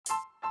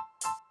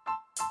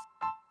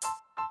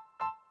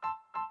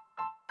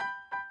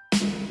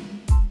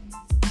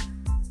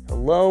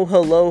Hello,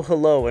 hello,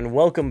 hello, and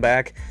welcome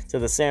back to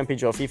the San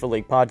Pedro FIFA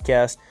League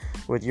podcast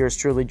with yours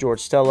truly,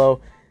 George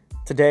Tello.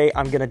 Today,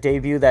 I'm going to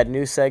debut that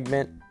new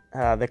segment,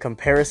 the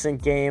comparison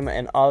game,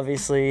 and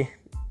obviously,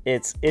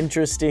 it's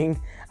interesting.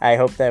 I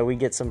hope that we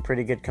get some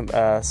pretty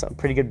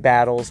good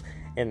battles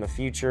in the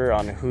future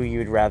on who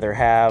you'd rather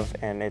have,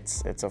 and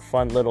it's a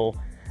fun little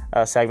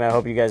segment. I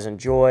hope you guys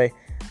enjoy.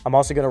 I'm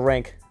also going to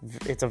rank.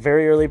 It's a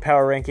very early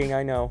power ranking,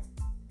 I know.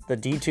 The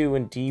D2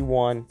 and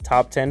D1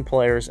 top 10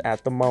 players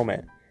at the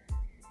moment.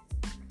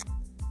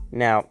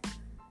 Now,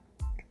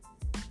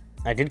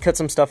 I did cut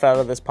some stuff out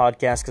of this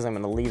podcast because I'm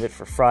going to leave it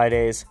for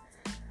Fridays.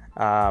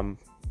 And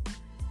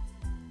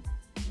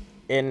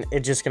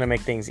it's just going to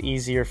make things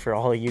easier for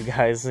all of you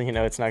guys. You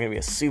know, it's not going to be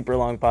a super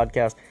long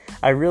podcast.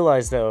 I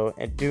realize, though,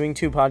 at doing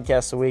 2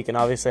 podcasts a week, and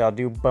obviously I'll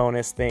do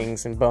bonus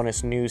things and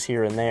bonus news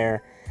here and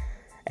there.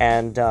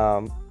 And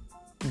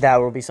that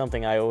will be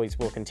something I always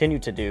will continue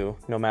to do,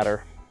 no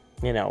matter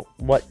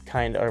what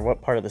kind or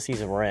what part of the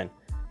season we're in.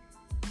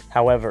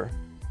 However,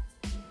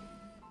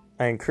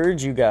 I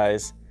encourage you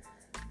guys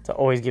to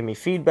always give me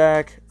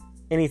feedback,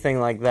 anything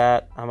like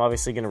that. I'm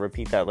obviously going to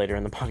repeat that later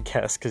in the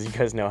podcast because you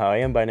guys know how I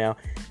am by now.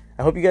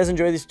 I hope you guys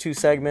enjoy these 2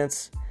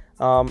 segments.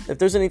 If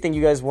there's anything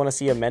you guys want to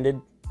see amended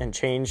and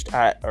changed,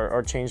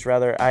 or changed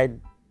rather, I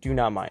do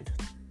not mind.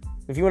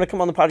 If you want to come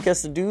on the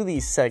podcast to do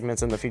these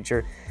segments in the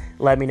future,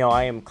 let me know.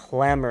 I am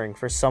clamoring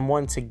for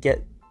someone to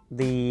get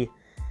the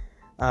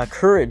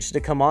courage to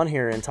come on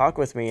here and talk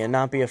with me and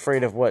not be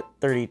afraid of what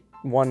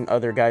 31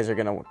 other guys are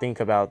going to think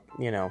about,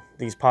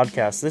 these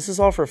podcasts. This is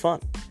all for fun.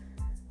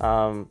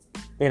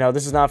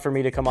 This is not for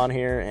me to come on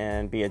here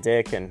and be a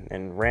dick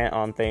and rant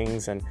on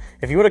things. And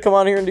if you want to come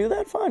on here and do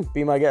that, fine,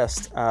 be my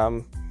guest.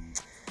 But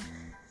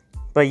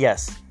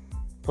yes,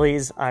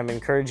 please, I'm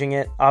encouraging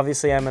it.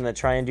 Obviously, I'm going to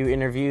try and do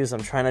interviews.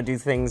 I'm trying to do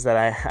things that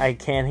I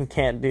can and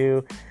can't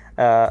do.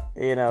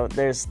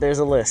 There's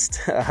a list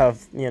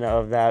of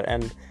that.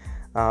 And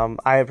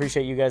I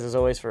appreciate you guys as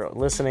always for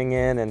listening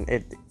in,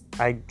 and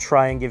I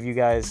try and give you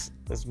guys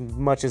as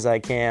much as I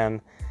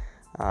can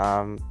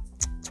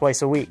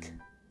twice a week.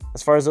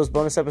 As far as those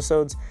bonus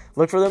episodes,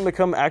 look for them to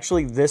come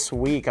actually this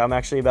week. I'm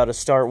actually about to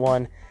start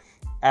one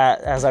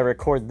as I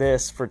record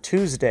this for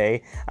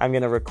Tuesday. I'm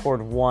going to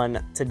record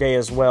one today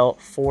as well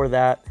for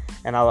that,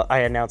 and I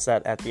announce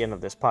that at the end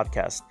of this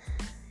podcast.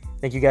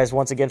 Thank you guys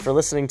once again for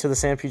listening to the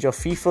San Pedro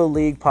FIFA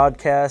League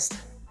podcast.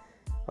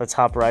 Let's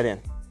hop right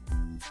in.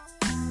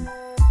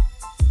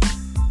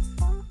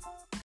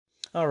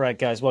 All right,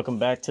 guys, welcome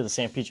back to the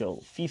San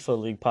Pedro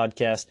FIFA League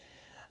podcast.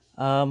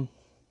 I'm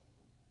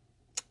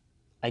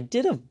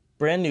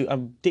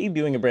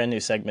debuting a brand new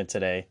segment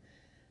today,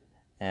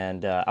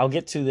 and I'll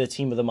get to the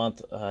Team of the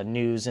Month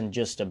news in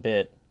just a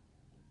bit,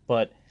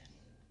 but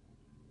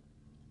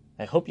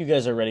I hope you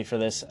guys are ready for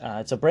this.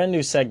 It's a brand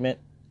new segment.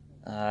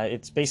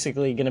 It's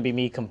basically going to be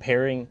me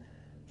comparing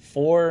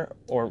 4,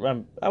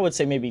 or I would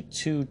say maybe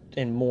 2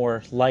 and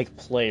more like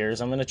players.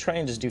 I'm going to try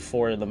and just do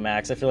 4 to the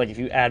max. I feel like if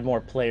you add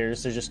more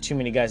players, there's just too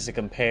many guys to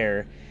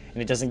compare,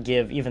 and it doesn't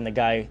give even the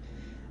guy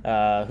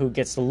who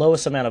gets the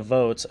lowest amount of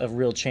votes a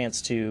real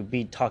chance to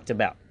be talked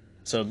about.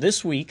 So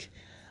this week,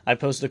 I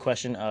posed the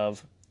question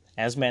of,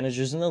 as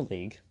managers in the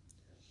league,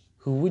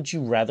 who would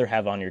you rather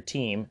have on your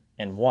team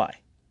and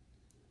why?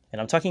 And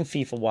I'm talking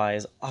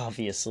FIFA-wise,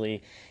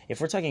 obviously.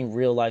 If we're talking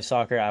real-life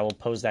soccer, I will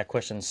pose that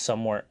question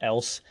somewhere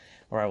else,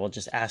 or I will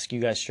just ask you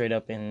guys straight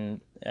up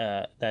in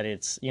that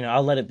it's,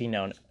 I'll let it be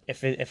known.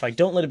 If I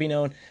don't let it be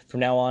known,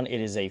 from now on,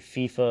 it is a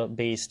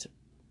FIFA-based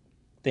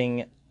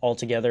thing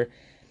altogether.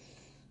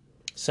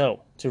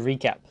 So, to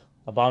recap,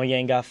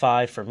 Aubameyang got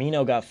 5,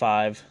 Firmino got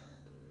 5,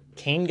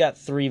 Kane got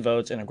 3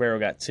 votes, and Aguero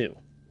got 2.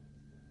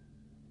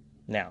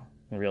 Now,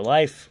 in real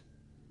life,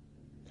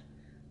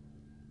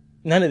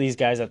 none of these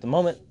guys at the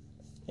moment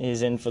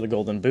is in for the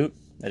Golden Boot.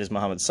 That is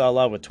Mohamed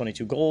Salah with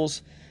 22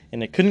 goals,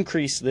 and it could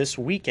increase this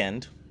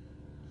weekend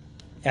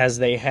as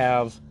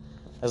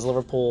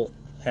Liverpool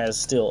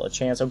has still a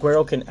chance.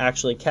 Aguero can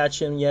actually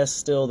catch him, yes,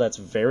 still, that's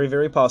very,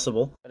 very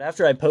possible. But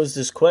after I posed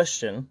this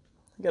question,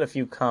 I got a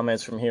few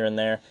comments from here and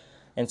there,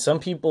 and some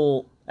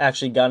people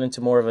actually got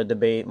into more of a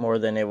debate more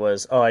than it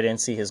was, I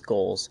didn't see his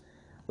goals.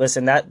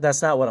 Listen,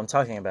 that's not what I'm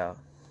talking about.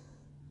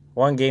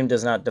 One game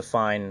does not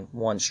define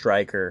one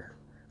striker,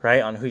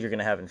 right, on who you're going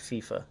to have in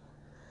FIFA.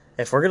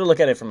 If we're going to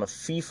look at it from a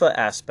FIFA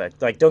aspect,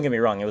 don't get me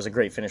wrong, it was a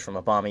great finish from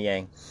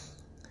Aubameyang,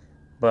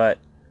 but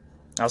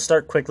I'll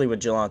start quickly with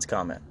Jalon's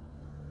comment,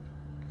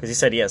 because he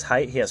said he has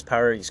height, he has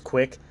power, he's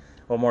quick.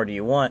 What more do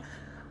you want?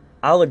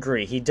 I'll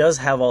agree, he does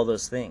have all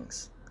those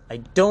things. I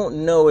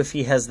don't know if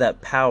he has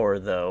that power,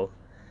 though,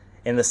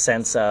 in the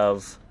sense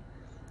of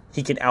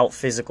he can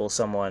out-physical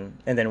someone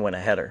and then win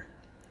a header.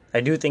 I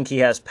do think he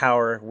has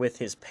power with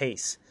his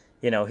pace.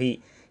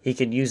 He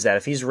can use that.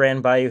 If he's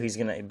ran by you, he's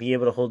going to be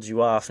able to hold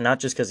you off, not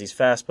just because he's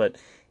fast, but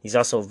he's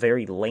also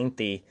very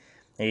lengthy,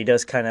 and he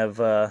does kind of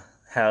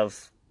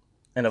have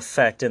an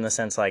effect in the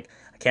sense, I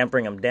can't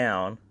bring him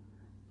down.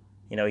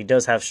 He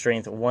does have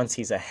strength once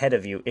he's ahead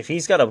of you. If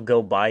he's got to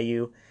go by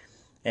you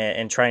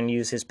and try and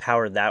use his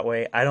power that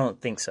way, I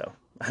don't think so.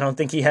 I don't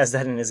think he has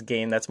that in his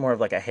game. That's more of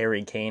like a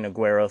Harry Kane,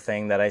 Aguero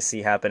thing that I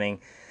see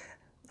happening.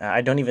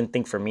 I don't even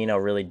think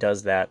Firmino really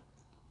does that.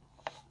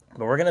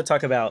 But we're going to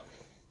talk about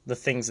the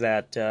things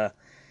that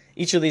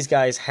each of these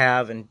guys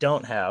have and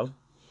don't have.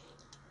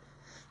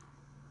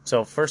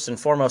 So first and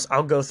foremost,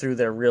 I'll go through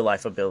their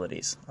real-life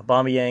abilities.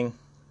 Aubameyang,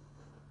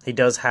 he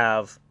does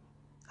have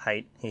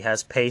height. He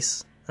has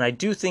pace. And I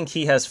do think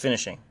he has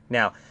finishing.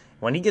 Now,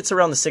 when he gets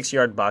around the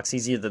 6-yard box,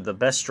 he's either the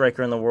best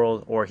striker in the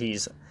world or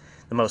he's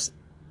the most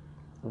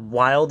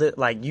wild.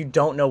 Like, you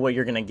don't know what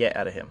you're going to get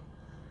out of him.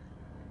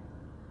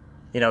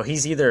 You know,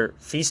 he's either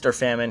feast or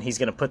famine. He's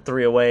going to put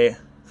 3 away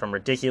from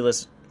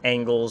ridiculous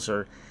angles,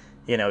 or,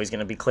 you know, he's going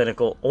to be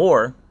clinical,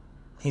 or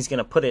he's going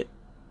to put it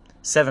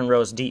 7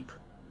 rows deep.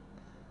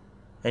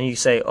 And you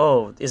say,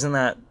 oh, isn't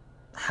that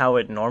how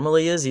it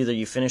normally is? Either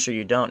you finish or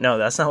you don't. No,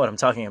 that's not what I'm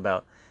talking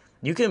about.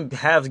 You can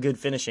have good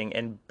finishing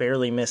and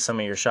barely miss some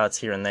of your shots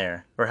here and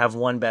there, or have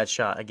one bad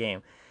shot a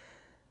game.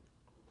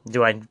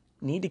 Do I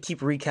need to keep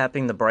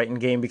recapping the Brighton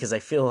game? Because I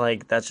feel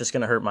like that's just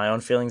going to hurt my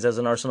own feelings as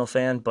an Arsenal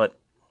fan, but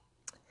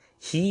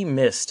he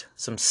missed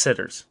some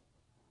sitters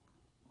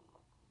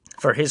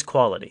for his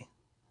quality.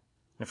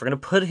 And if we're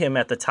going to put him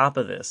at the top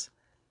of this,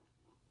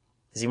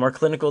 is he more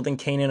clinical than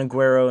Kane and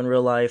Aguero in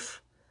real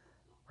life?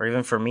 Or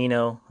even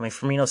Firmino? I mean,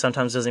 Firmino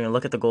sometimes doesn't even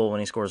look at the goal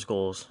when he scores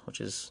goals, which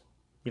is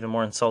even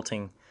more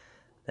insulting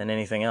than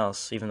anything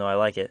else, even though I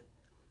like it.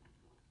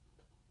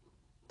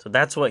 So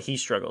that's what he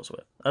struggles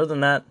with. Other than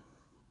that,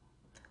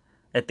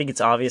 I think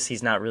it's obvious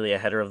he's not really a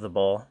header of the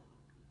ball.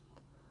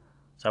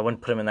 So I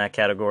wouldn't put him in that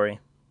category.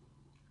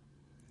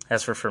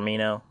 As for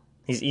Firmino,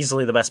 he's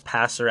easily the best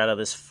passer out of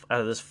this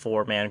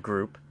 4-man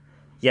group.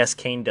 Yes,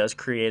 Kane does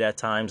create at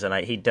times, and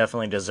he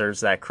definitely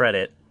deserves that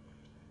credit.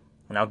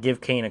 And I'll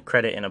give Kane a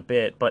credit in a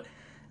bit. But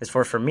as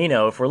for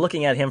Firmino, if we're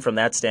looking at him from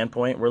that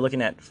standpoint, we're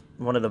looking at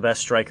one of the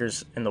best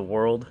strikers in the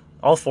world.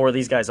 All 4 of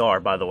these guys are,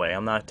 by the way.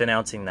 I'm not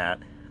denouncing that.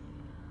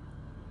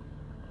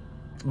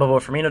 But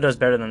what Firmino does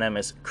better than them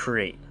is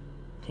create.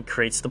 He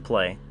creates the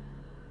play.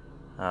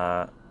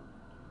 I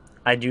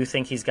do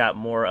think he's got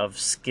more of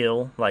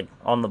skill, like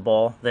on the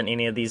ball, than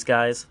any of these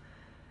guys.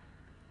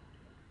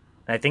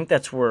 I think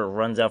that's where it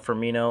runs out for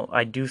Firmino.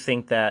 I do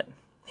think that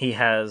he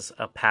has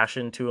a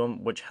passion to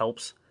him, which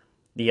helps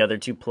the other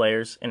 2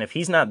 players. And if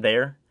he's not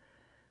there,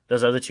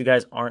 those other 2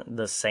 guys aren't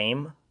the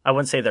same. I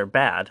wouldn't say they're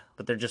bad,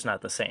 but they're just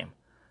not the same.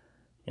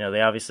 You know,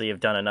 they obviously have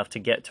done enough to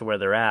get to where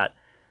they're at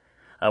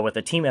with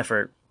a team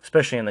effort,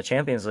 especially in the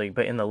Champions League.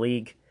 But in the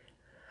league,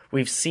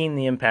 we've seen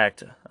the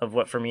impact of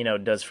what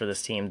Firmino does for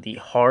this team. The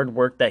hard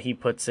work that he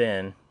puts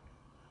in,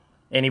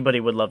 anybody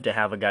would love to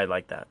have a guy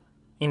like that.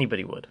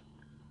 Anybody would.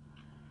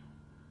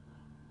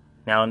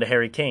 Now into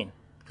Harry Kane.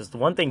 Because the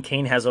one thing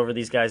Kane has over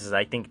these guys is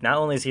I think not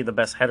only is he the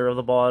best header of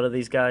the ball out of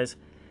these guys,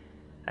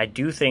 I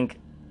do think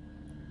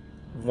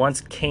once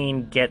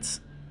Kane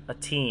gets a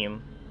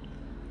team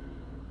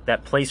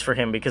that plays for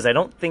him, because I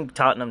don't think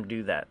Tottenham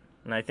do that.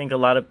 And I think a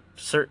lot of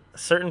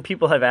certain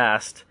people have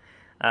asked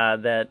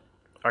that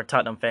are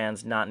Tottenham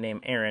fans, not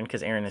named Aaron,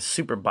 because Aaron is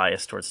super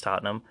biased towards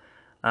Tottenham.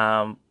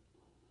 I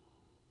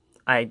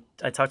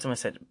talked to him, I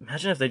said,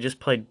 imagine if they just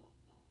played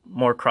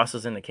more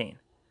crosses into Kane.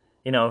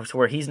 You know, to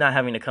where he's not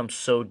having to come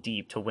so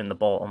deep to win the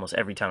ball almost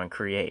every time and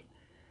create.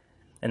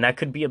 And that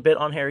could be a bit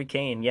on Harry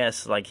Kane.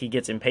 Yes, like he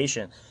gets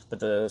impatient. But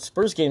the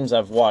Spurs games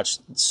I've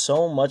watched,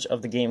 so much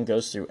of the game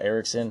goes through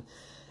Eriksen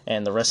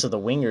and the rest of the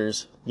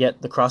wingers,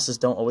 yet the crosses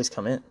don't always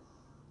come in.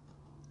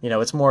 You know,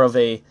 it's more of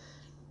a,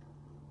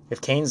 if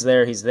Kane's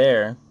there, he's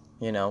there,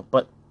 you know.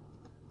 But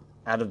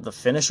out of the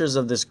finishers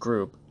of this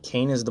group,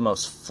 Kane is the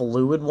most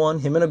fluid one.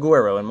 Him and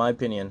Aguero, in my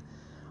opinion,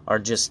 are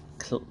just,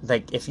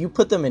 like, if you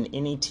put them in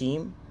any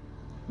team,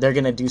 they're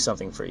going to do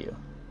something for you.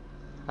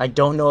 I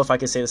don't know if I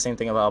could say the same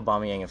thing about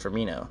Aubameyang and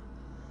Firmino.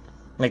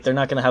 Like, they're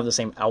not going to have the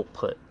same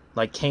output.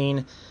 Like,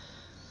 Kane,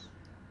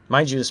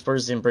 mind you, the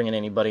Spurs didn't bring in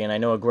anybody, and I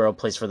know Aguero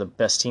plays for the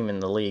best team in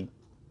the league,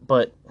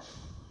 but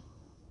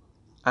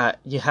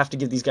you have to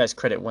give these guys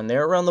credit. When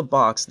they're around the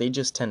box, they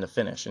just tend to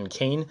finish. And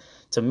Kane,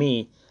 to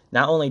me,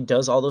 not only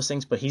does all those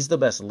things, but he's the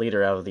best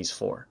leader out of these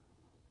 4.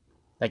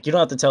 Like, you don't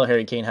have to tell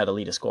Harry Kane how to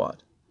lead a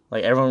squad.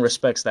 Like, everyone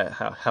respects that,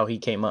 how he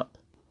came up.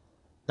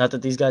 Not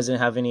that these guys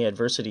didn't have any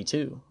adversity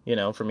too. You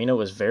know, Firmino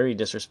was very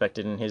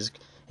disrespected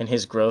in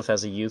his growth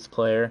as a youth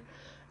player,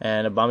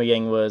 and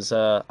Aubameyang was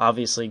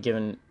obviously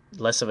given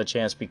less of a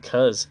chance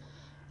because,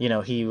 you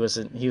know, he was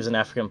an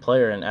African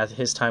player, and at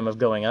his time of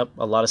going up,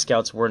 a lot of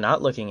scouts were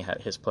not looking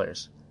at his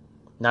players.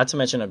 Not to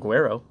mention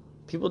Aguero.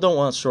 People don't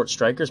want short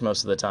strikers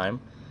most of the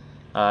time,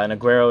 and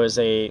Aguero is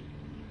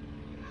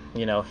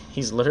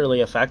he's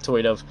literally a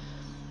factoid of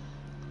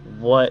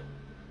what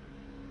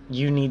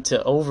you need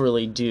to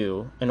overly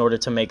do in order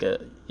to make a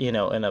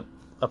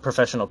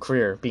professional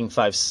career, being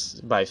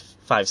 5'6",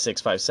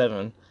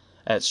 5'7"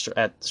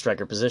 at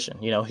striker position.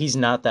 You know, he's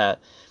not that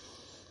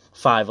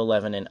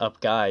 5'11" and up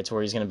guy to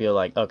where he's going to be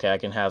like, okay, I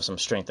can have some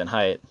strength and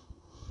height.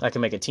 I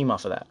can make a team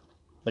off of that.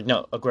 Like,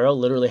 no, Aguero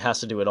literally has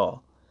to do it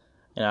all.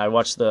 And I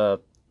watched the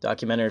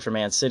documentary for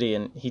Man City,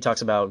 and he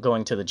talks about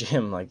going to the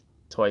gym like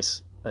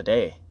twice a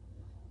day.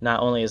 not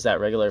only is that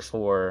regular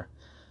for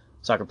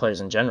soccer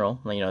players in general,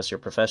 it's your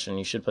profession,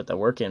 you should put that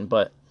work in,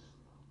 but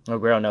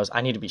Aguero knows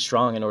I need to be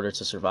strong in order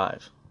to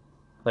survive.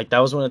 Like, that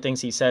was one of the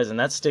things he says, and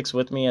that sticks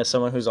with me as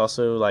someone who's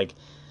also, like,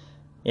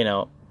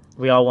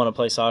 we all want to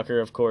play soccer,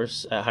 of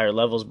course, at higher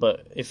levels,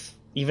 but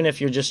even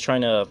if you're just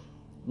trying to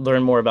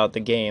learn more about the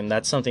game,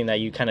 that's something that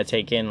you kind of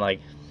take in.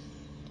 Like,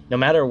 no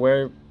matter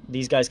where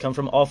these guys come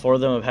from, all four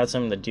of them have had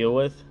something to deal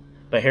with,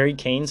 but Harry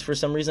Kane's, for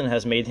some reason,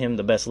 has made him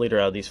the best leader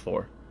out of these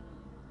four.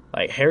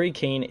 Like, Harry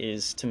Kane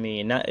is, to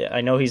me,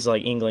 I know he's,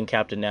 like, England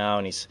captain now,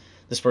 and he's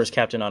the Spurs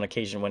captain on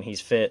occasion when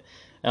he's fit,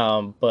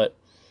 but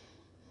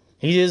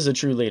he is a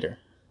true leader.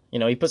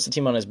 He puts the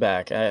team on his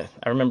back. I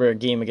remember a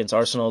game against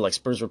Arsenal, like,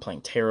 Spurs were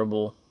playing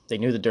terrible. They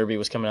knew the derby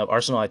was coming up.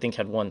 Arsenal, I think,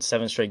 had won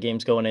 7 straight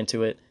games going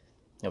into it.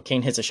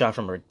 Kane hits a shot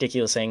from a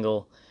ridiculous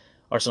angle.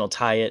 Arsenal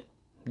tie it.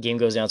 Game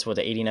goes down to,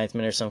 the 89th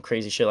minute or some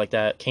crazy shit like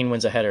that. Kane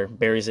wins a header,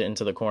 buries it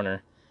into the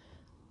corner.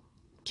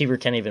 Keeper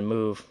can't even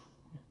move,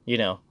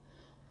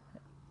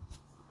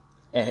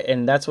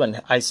 And that's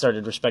when I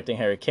started respecting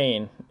Harry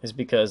Kane, is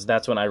because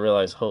that's when I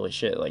realized, holy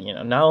shit, like,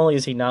 not only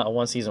is he not a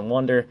one-season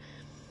wonder,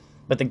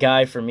 but the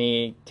guy, for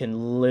me,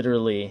 can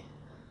literally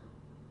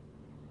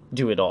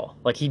do it all.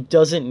 Like, he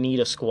doesn't need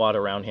a squad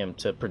around him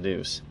to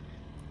produce.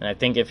 And I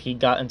think if he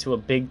got into a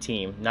big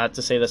team, not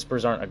to say that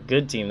Spurs aren't a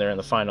good team, they're in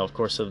the final, of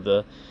course, of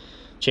the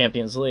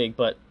Champions League,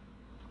 but,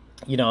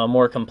 a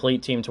more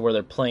complete team to where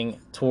they're playing,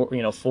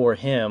 for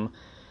him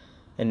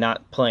and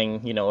not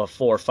playing, a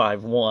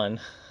 4-5-1,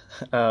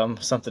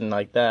 something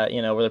like that,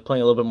 where they're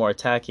playing a little bit more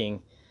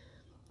attacking.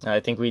 I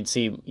think we'd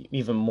see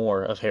even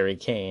more of Harry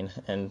Kane,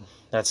 and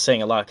that's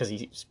saying a lot because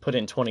he's put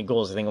in 20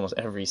 goals, I think, almost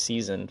every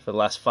season for the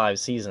last 5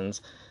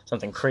 seasons,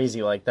 something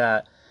crazy like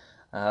that.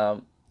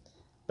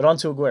 But on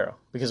to Aguero,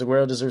 because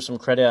Aguero deserves some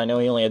credit. I know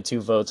he only had 2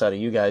 votes out of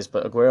you guys,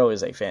 but Aguero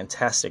is a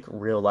fantastic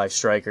real-life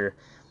striker.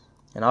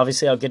 And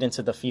obviously I'll get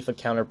into the FIFA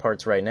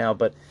counterparts right now,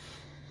 but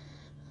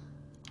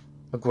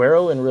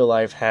Aguero in real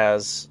life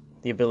has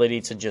the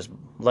ability to just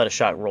let a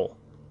shot roll.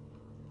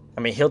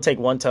 I mean, he'll take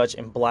one touch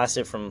and blast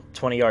it from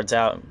 20 yards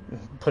out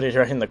and put it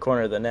right in the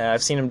corner of the net.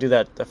 I've seen him do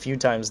that a few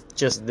times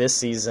just this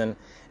season,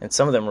 and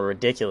some of them were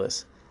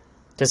ridiculous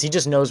because he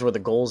just knows where the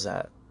goal's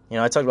at.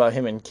 I talked about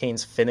him and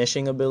Kane's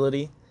finishing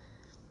ability.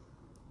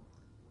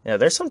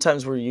 There's some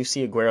times where you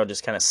see Aguero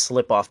just kind of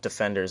slip off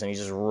defenders and he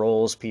just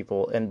rolls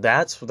people, and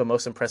that's the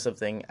most impressive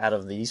thing out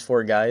of these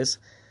 4 guys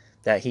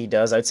that he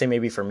does. I'd say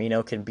maybe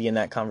Firmino could be in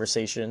that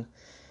conversation,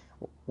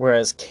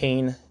 whereas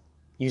Kane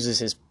uses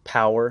his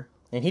power.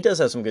 And he does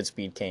have some good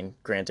speed, Kane,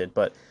 granted,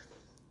 but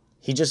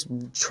he just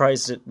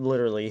tries to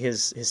literally,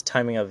 his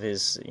timing of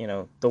his,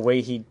 the way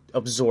he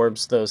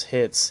absorbs those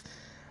hits.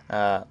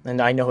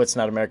 And I know it's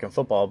not American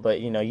football, but,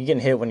 you get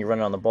hit when you're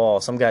running on the ball.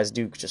 Some guys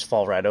do just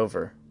fall right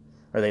over,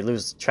 or they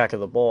lose track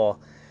of the ball.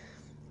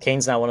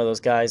 Kane's not one of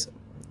those guys.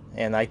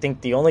 And I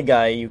think the only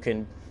guy you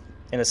can,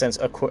 in a sense,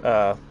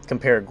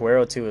 compare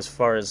Aguero to as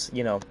far as,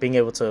 being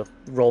able to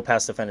roll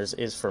past defenders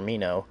is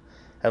Firmino,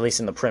 at least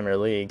in the Premier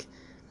League.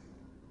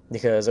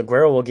 Because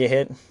Aguero will get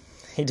hit,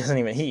 he doesn't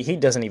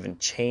even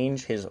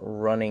change his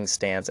running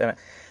stance. And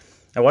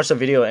I watched a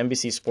video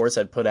NBC Sports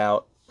had put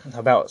out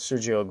about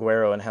Sergio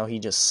Aguero and how he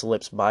just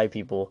slips by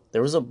people.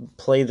 There was a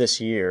play this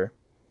year,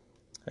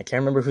 I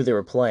can't remember who they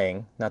were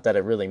playing, not that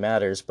it really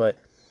matters, but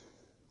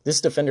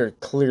this defender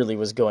clearly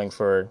was going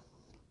for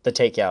the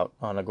takeout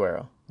on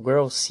Aguero.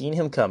 Aguero seen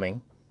him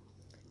coming,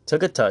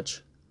 took a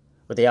touch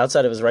with the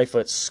outside of his right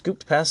foot,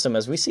 scooped past him,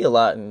 as we see a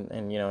lot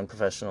in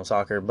professional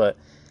soccer, but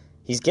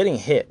he's getting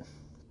hit.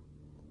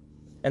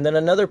 And then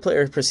another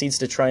player proceeds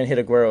to try and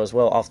hit Aguero as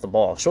well off the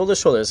ball. Shoulder to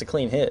shoulder, it's a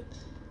clean hit.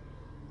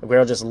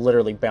 Aguero just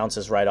literally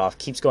bounces right off,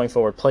 keeps going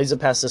forward, plays it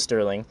past to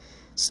Sterling,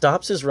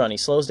 stops his run, he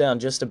slows down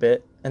just a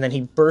bit, and then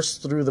he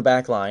bursts through the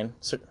back line.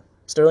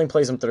 Sterling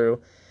plays him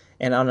through,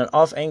 and on an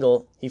off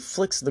angle, he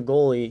flicks the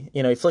goalie,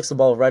 he flicks the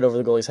ball right over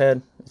the goalie's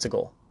head. It's a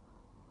goal.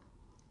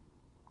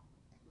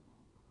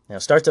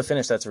 Start to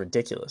finish, that's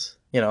ridiculous.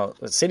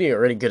 City are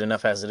already good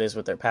enough as it is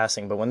with their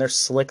passing, but when they're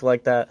slick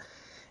like that,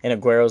 and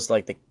Aguero's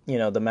like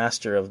the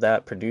master of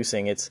that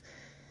producing, it's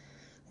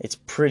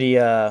pretty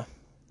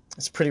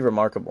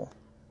remarkable.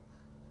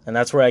 And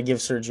that's where I give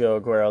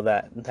Sergio Aguero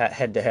that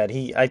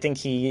head-to-head. I think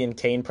he and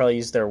Kane probably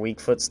use their weak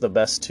foots the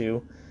best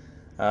too.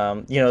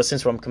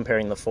 Since I'm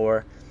comparing the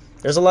 4,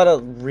 there's a lot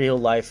of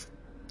real-life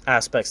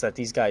aspects that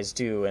these guys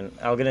do, and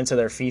I'll get into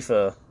their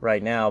FIFA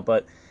right now,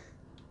 but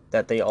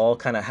that they all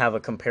kind of have a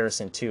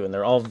comparison to, and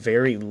they're all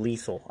very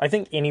lethal. I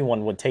think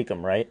anyone would take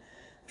them, right?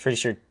 Pretty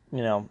sure,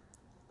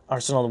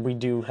 Arsenal, we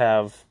do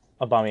have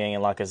Aubameyang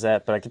and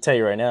Lacazette, but I can tell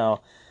you right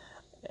now,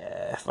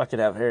 if I could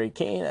have Harry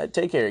Kane, I'd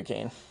take Harry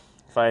Kane.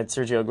 If I had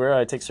Sergio Aguero,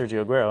 I'd take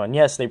Sergio Aguero. And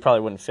yes, they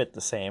probably wouldn't fit the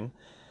same.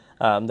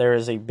 There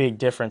is a big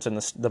difference in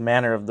the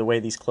manner of the way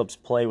these clubs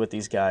play with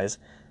these guys.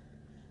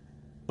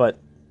 But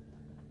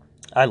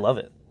I love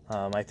it.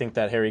 I think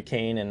that Harry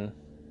Kane and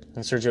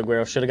Sergio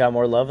Aguero should have got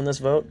more love in this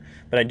vote.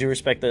 But I do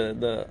respect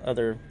the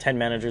other 10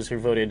 managers who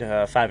voted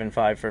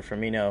 5-5 for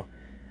Firmino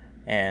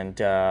and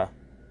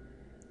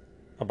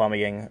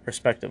Aubameyang,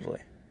 respectively.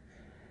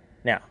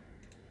 Now,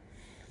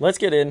 let's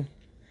get in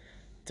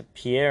to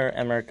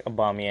Pierre-Emerick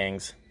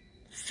Aubameyang's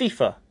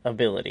FIFA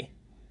ability,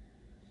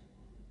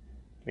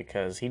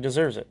 because he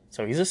deserves it.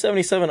 So he's a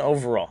 77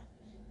 overall.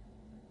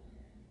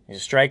 He's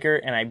a striker,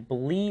 and I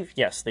believe,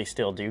 yes, they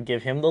still do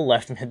give him the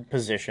left mid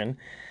position.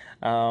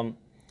 I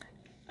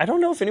don't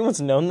know if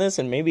anyone's known this,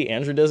 and maybe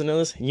Andrew doesn't know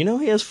this. You know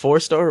he has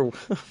four-star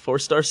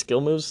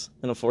skill moves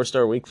and a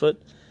 4-star weak foot?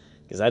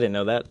 Because I didn't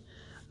know that.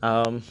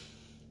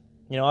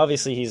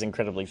 Obviously he's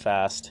incredibly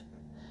fast.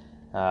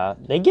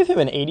 They give him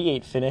an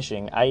 88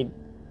 finishing. I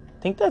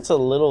think that's a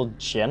little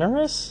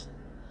generous.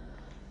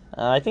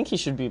 I think he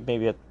should be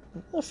maybe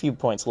a few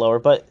points lower,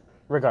 but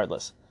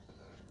regardless.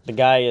 The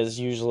guy is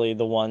usually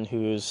the one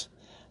who's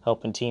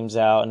helping teams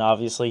out, and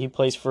obviously he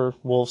plays for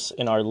Wolves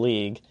in our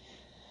league.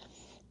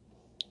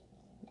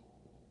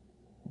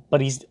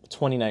 But he's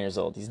 29 years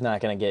old. He's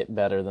not going to get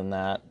better than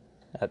that.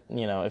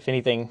 If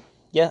anything,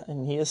 yeah,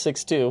 and he is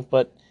 6'2",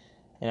 but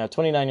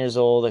 29 years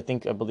old. I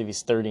believe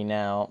he's 30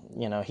 now.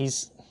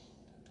 He's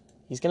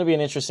going to be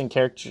an interesting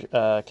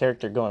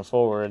character going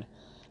forward.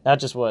 Not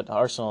just what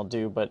Arsenal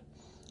do, but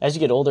as you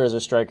get older as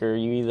a striker,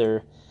 you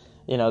either,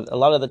 a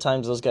lot of the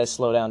times those guys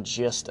slow down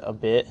just a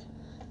bit,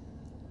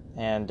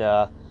 and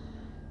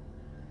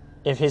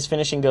if his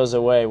finishing goes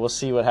away, we'll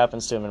see what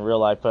happens to him in real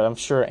life, but I'm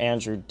sure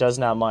Andrew does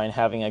not mind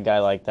having a guy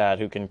like that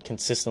who can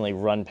consistently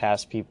run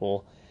past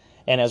people.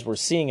 And as we're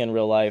seeing in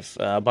real life,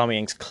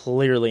 Aubameyang's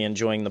clearly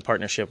enjoying the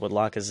partnership with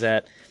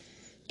Lacazette,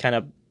 kind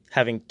of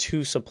having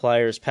two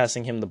suppliers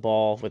passing him the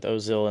ball with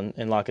Ozil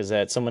and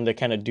Lacazette, someone to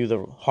kind of do the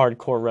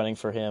hardcore running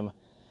for him,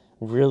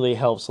 really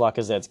helps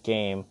Lacazette's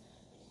game.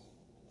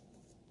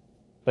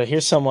 But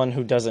here's someone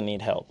who doesn't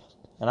need help.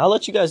 And I'll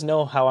let you guys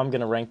know how I'm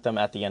going to rank them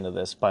at the end of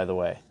this, by the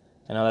way.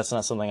 I know that's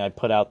not something I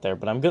put out there,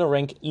 but I'm going to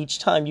rank each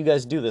time you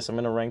guys do this. I'm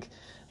going to rank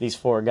these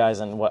four guys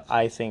and what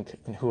I think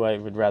and who I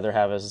would rather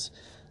have as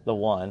the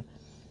one.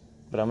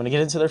 But I'm going to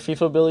get into their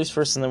FIFA abilities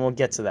first, and then we'll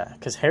get to that.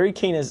 Because Harry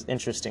Kane is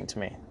interesting to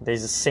me.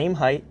 He's the same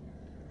height,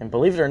 and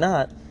believe it or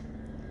not,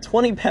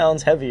 20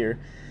 pounds heavier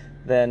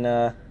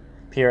than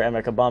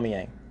Pierre-Emerick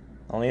Aubameyang.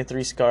 Only a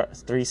three-star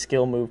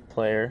skill move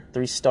player.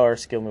 He's got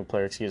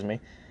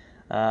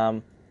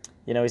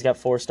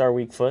 4-star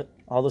weak foot.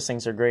 All those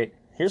things are great.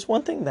 Here's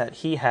one thing that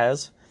he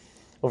has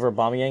over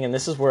Aubameyang, and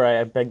this is where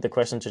I begged the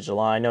question to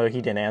July. I know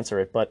he didn't answer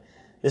it, but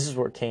this is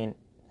where Kane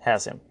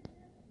has him.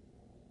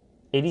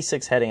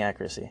 86 heading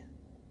accuracy.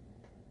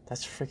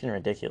 That's freaking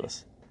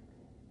ridiculous.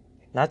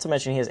 Not to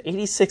mention he has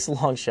 86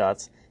 long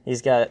shots.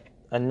 He's got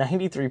a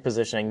 93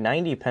 positioning,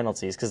 90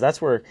 penalties, because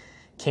that's where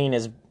Kane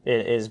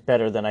is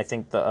better than I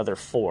think the other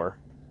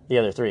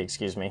three,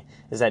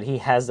 is that he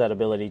has that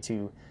ability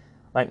to,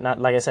 like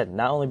I said,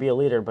 not only be a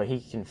leader, but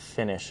he can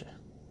finish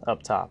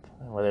up top,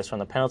 whether it's from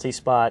the penalty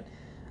spot.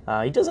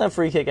 He doesn't have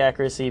free kick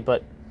accuracy,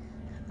 but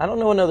I don't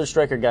know another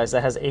striker, guys,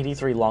 that has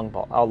 83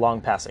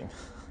 long passing.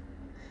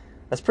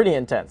 That's pretty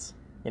intense.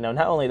 Not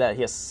only that,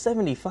 he has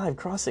 75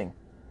 crossing.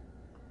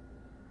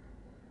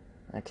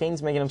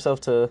 Kane's making himself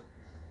to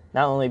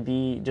not only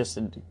be just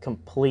a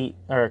complete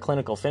or a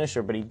clinical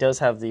finisher, but he does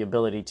have the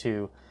ability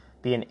to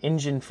be an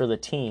engine for the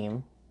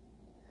team.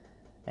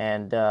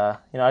 And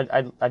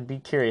I'd be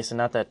curious, and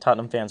not that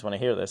Tottenham fans want to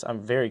hear this, I'm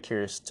very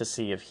curious to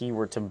see if he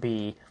were to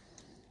be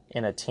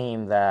in a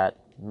team that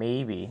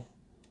maybe,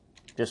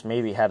 just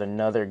maybe, had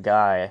another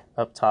guy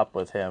up top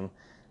with him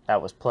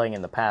that was playing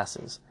in the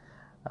passes.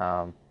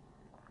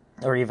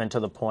 Or even to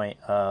the point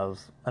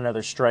of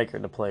another striker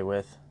to play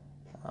with.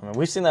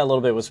 We've seen that a little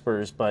bit with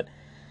Spurs, but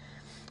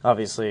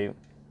obviously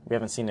we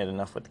haven't seen it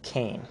enough with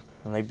Kane.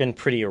 And they've been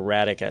pretty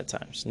erratic at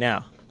times.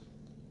 Now,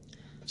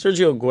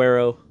 Sergio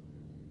Aguero,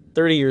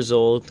 30 years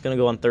old, going to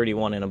go on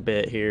 31 in a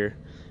bit here.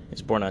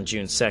 He's born on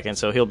June 2nd,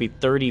 so he'll be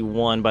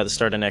 31 by the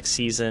start of next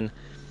season.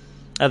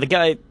 The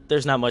guy,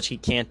 there's not much he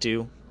can't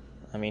do.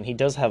 He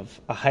does have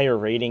a higher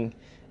rating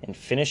in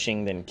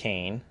finishing than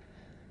Kane.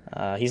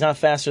 He's not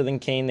faster than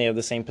Kane. They have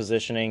the same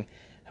positioning.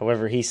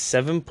 However, he's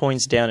 7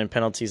 points down in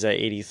penalties at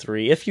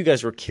 83. If you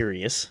guys were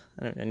curious,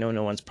 I know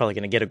no one's probably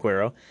going to get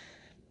Aguero.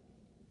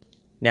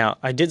 Now,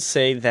 I did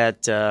say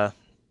that the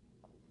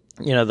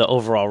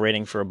overall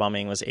rating for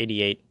Aubameyang was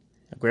 88.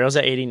 Aguero's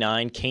at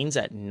 89. Kane's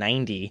at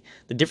 90.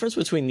 The difference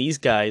between these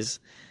guys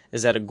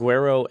is that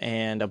Aguero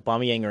and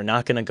Aubameyang are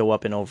not going to go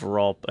up in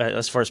overall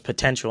as far as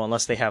potential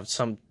unless they have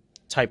some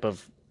type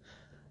of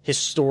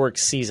historic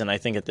season, I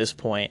think, at this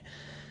point.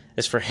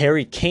 As for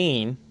Harry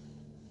Kane,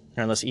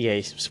 or unless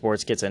EA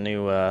Sports gets a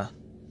new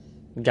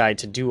guy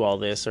to do all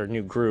this, or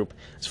new group.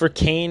 As for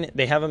Kane,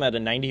 they have him at a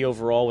 90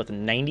 overall with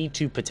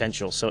 92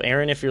 potential. So,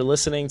 Aaron, if you're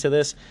listening to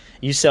this,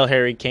 you sell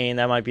Harry Kane.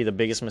 That might be the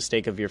biggest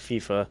mistake of your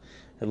FIFA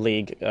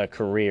League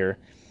career.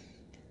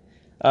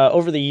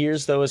 Over the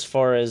years, though, as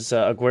far as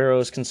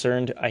Aguero is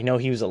concerned, I know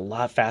he was a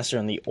lot faster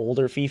in the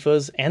older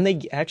FIFAs, and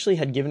they actually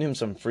had given him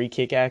some free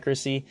kick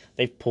accuracy.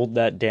 They've pulled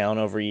that down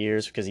over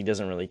years because he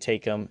doesn't really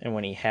take them, and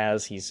when he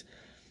has, he's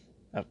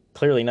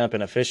clearly not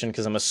been efficient,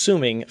 because I'm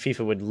assuming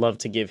FIFA would love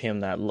to give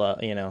him that,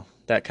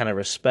 that kind of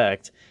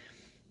respect.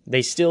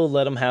 They still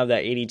let him have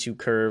that 82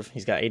 curve.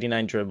 He's got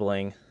 89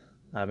 dribbling.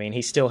 I mean,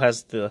 he still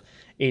has the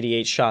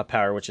 88 shot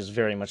power, which is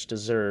very much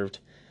deserved.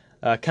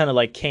 Kind of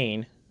like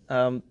Kane.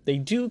 They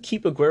do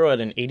keep Aguero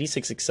at an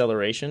 86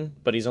 acceleration,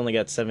 but he's only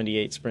got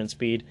 78 sprint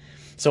speed.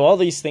 So all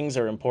these things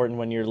are important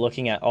when you're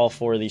looking at all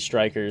four of these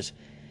strikers,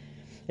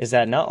 is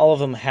that not all of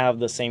them have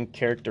the same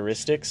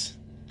characteristics.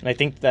 And I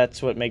think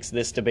that's what makes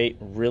this debate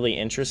really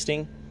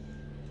interesting.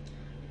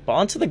 But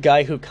on to the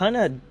guy who kind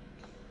of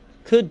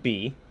could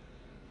be,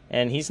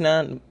 and he's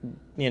not,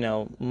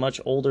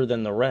 much older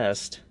than the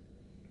rest.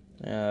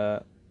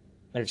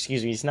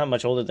 He's not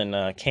much older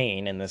than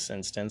Kane in this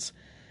instance.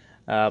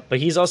 But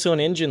he's also an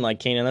engine like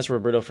Kane, and that's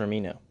Roberto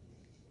Firmino.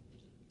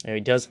 He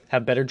does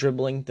have better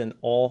dribbling than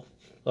all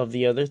of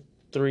the other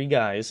three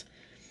guys.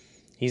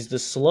 He's the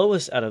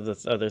slowest out of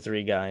the other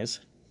three guys,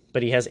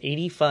 but he has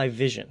 85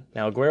 vision.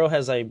 Now, Aguero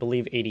has, I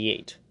believe,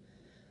 88.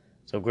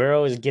 So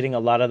Aguero is getting a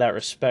lot of that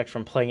respect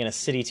from playing in a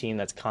City team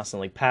that's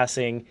constantly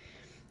passing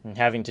and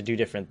having to do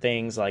different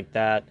things like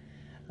that.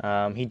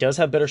 He does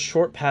have better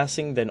short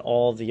passing than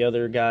all of the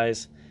other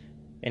guys,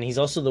 and he's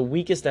also the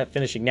weakest at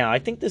finishing. Now, I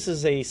think this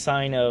is a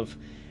sign of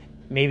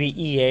maybe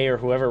EA or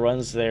whoever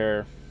runs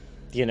their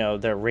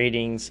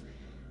ratings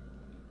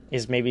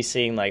is maybe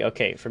seeing like,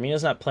 okay,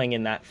 Firmino's not playing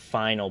in that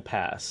final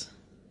pass,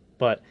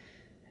 but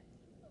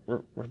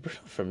Roberto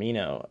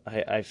Firmino,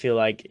 I feel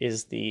like,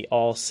 is the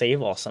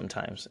all-save-all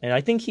sometimes. And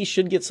I think he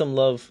should get some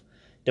love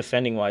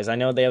defending-wise. I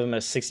know they have him at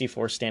a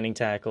 64 standing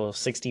tackle,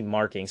 60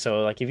 marking.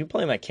 So, like, if you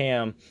play him at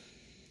cam,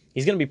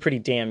 he's going to be pretty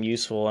damn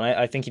useful, and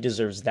I think he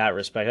deserves that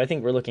respect. I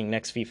think we're looking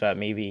next FIFA at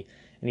maybe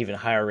an even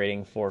higher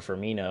rating for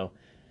Firmino.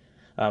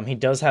 He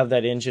does have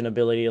that engine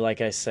ability,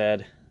 like I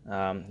said,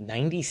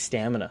 90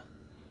 stamina,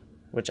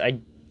 which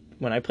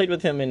when I played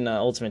with him in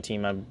Ultimate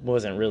Team, I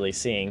wasn't really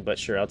seeing, but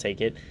sure, I'll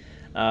take it.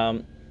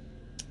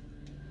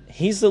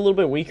 He's a little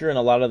bit weaker in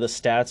a lot of the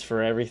stats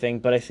for everything,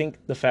 but I think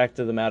the fact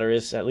of the matter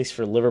is, at least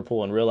for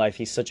Liverpool in real life,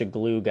 he's such a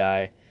glue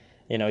guy.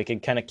 He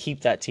could kind of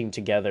keep that team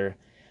together.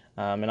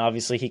 And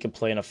obviously he could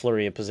play in a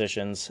flurry of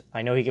positions.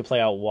 I know he could play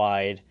out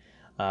wide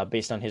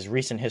based on his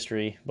recent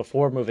history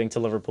before moving to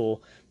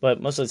Liverpool,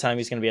 but most of the time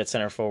he's going to be at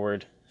center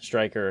forward,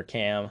 striker, or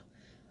cam.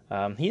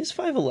 He is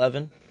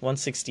 5'11",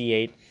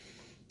 168.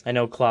 I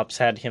know Klopp's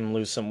had him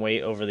lose some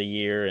weight over the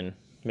year and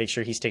make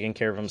sure he's taking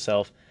care of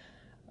himself.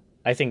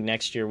 I think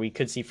next year we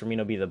could see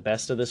Firmino be the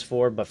best of this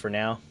four, but for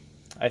now,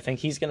 I think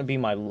he's going to be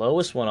my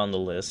lowest one on the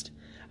list.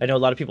 I know a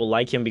lot of people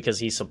like him because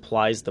he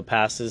supplies the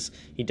passes.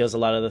 He does a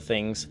lot of the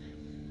things.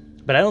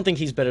 But I don't think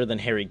he's better than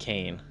Harry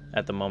Kane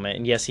at the moment.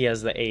 And yes, he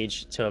has the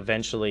age to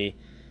eventually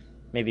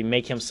maybe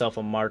make himself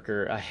a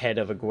marker ahead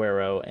of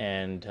Aguero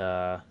and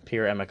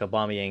Pierre-Emerick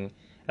Aubameyang,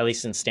 at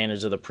least in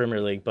standards of the Premier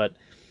League. But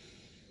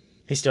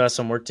he still has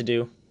some work to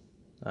do.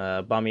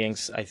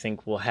 Aubameyang, I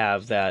think, will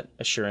have that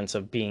assurance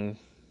of being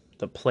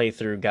the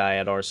playthrough guy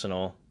at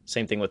Arsenal.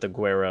 Same thing with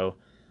Aguero.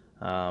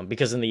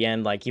 Because in the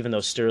end, like, even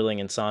though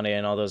Sterling and Sane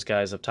and all those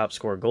guys have top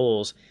score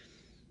goals,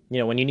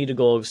 when you need a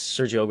goal,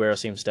 Sergio Aguero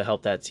seems to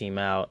help that team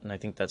out, and I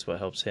think that's what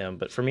helps him.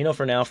 But Firmino,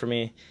 for now, for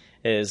me,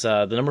 is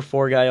the number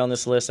 4 guy on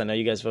this list. I know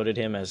you guys voted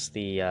him as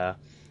the a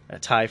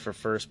tie for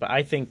first, but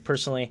I think,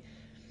 personally,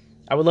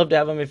 I would love to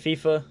have him in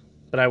FIFA,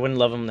 but I wouldn't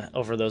love him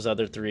over those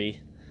other 3.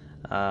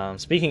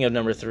 Speaking of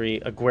number 3,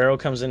 Aguero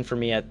comes in for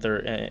me at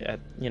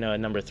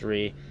number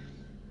 3.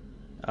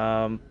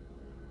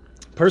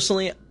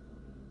 Personally,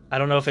 I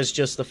don't know if it's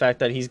just the fact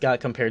that he's got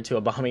compared to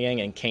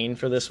Aubameyang and Kane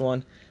for this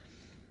one,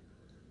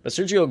 but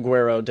Sergio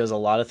Aguero does a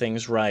lot of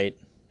things right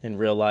in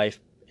real life,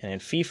 and in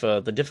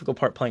FIFA, the difficult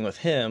part playing with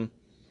him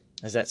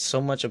is that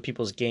so much of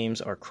people's games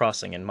are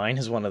crossing, and mine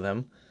is one of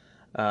them.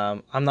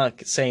 I'm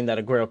not saying that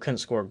Aguero couldn't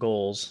score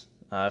goals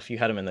if you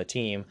had him in the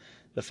team.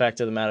 The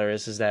fact of the matter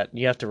is that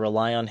you have to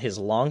rely on his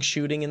long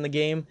shooting in the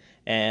game,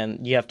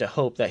 and you have to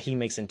hope that he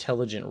makes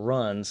intelligent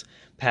runs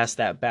past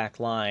that back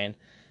line.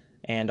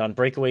 And on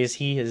breakaways,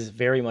 he is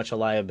very much a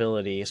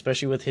liability,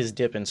 especially with his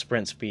dip in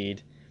sprint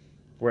speed.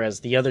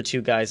 Whereas the other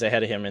 2 guys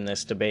ahead of him in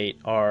this debate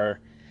are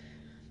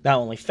not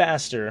only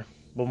faster,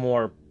 but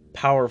more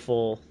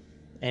powerful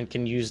and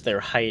can use their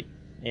height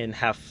in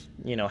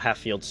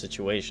half-field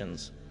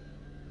situations.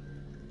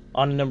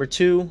 On to number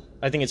 2,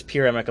 I think it's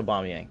Pierre-Emerick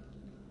Aubameyang.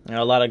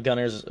 A lot of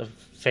Gunners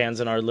fans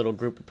in our little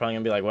group are probably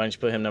going to be like, why don't you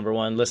put him number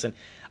 1? Listen,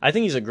 I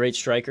think he's a great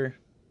striker.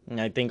 And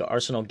I think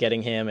Arsenal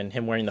getting him and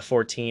him wearing the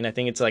 14, I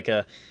think it's like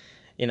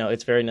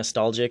it's very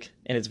nostalgic,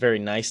 and it's very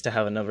nice to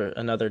have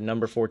another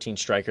number 14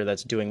 striker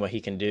that's doing what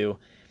he can do.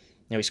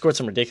 He scored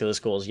some ridiculous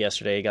goals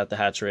yesterday. He got the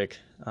hat-trick.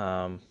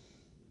 At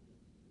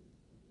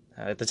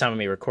the time of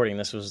me recording,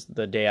 this was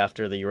the day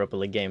after the Europa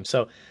League game.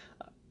 So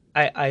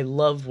I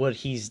love what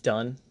he's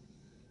done.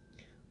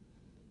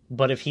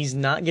 But if he's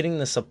not getting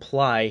the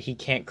supply, he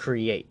can't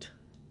create.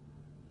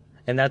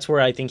 And that's where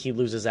I think he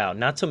loses out.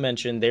 Not to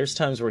mention, there's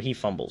times where he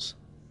fumbles.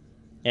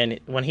 And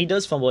when he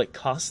does fumble, it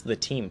costs the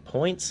team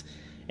points,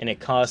 and it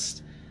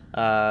costs,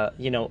 it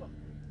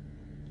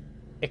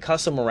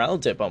costs a morale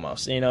dip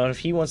almost. If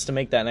he wants to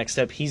make that next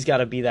step, he's got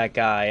to be that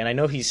guy. And I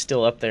know he's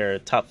still up there,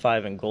 top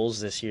 5 in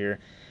goals this year,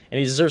 and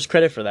he deserves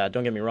credit for that.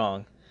 Don't get me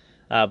wrong.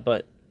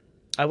 But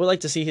I would like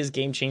to see his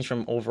game change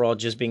from overall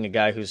just being a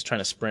guy who's trying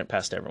to sprint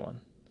past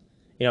everyone.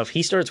 If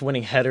he starts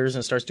winning headers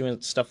and starts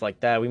doing stuff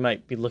like that, we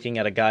might be looking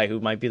at a guy who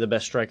might be the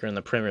best striker in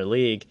the Premier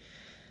League.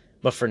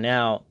 But for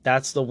now,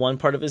 that's the one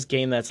part of his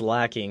game that's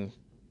lacking,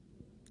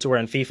 to where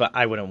in FIFA,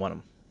 I wouldn't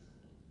want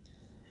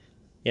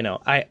him.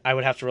 I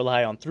would have to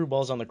rely on through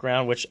balls on the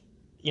ground, which,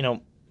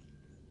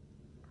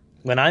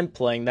 when I'm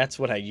playing, that's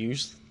what I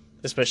use.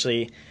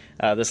 Especially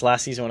this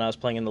last season when I was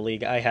playing in the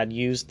league, I had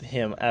used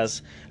him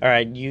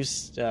I'd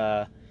used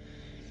kind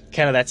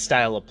of that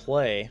style of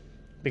play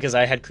because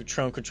I had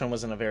Cutrone. Cutrone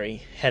wasn't a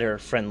very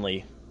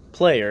header-friendly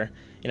player.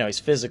 He's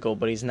physical,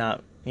 but he's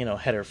not,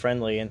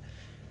 header-friendly. And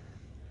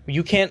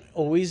you can't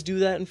always do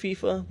that in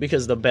FIFA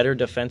because the better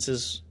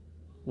defenses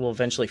will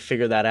eventually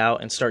figure that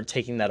out and start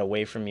taking that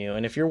away from you.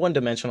 And if you're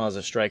one-dimensional as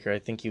a striker, I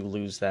think you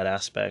lose that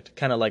aspect,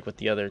 kind of like with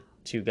the other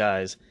two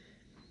guys.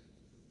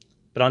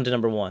 But on to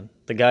number one,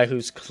 the guy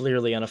who's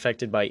clearly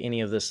unaffected by any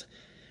of this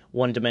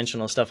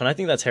one-dimensional stuff. And I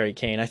think that's Harry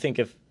Kane. I think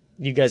if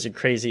you guys are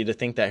crazy to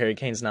think that Harry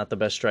Kane's not the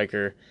best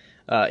striker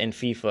in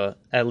FIFA,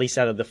 at least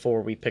out of the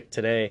four we picked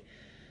today.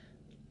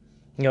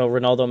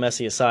 Ronaldo,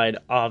 Messi aside,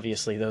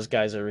 obviously those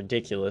guys are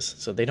ridiculous,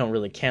 so they don't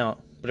really count.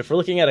 But if we're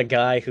looking at a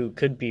guy who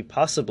could be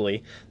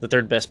possibly the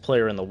third best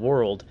player in the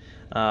world,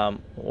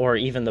 or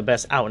even the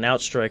best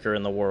out-and-out striker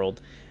in the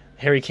world,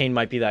 Harry Kane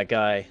might be that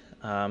guy.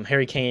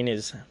 Harry Kane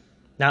is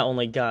not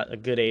only got a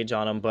good age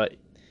on him, but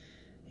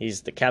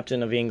he's the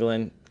captain of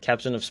England,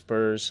 captain of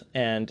Spurs,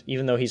 and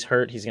even though he's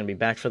hurt, he's going to be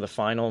back for the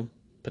final,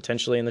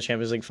 potentially in the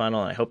Champions League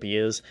final, and I hope he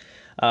is.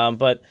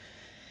 But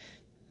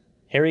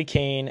Harry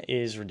Kane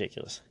is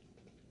ridiculous.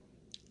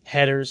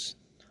 Headers,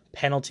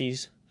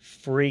 penalties,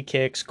 free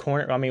kicks,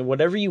 corner,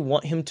 whatever you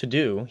want him to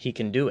do, he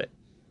can do it.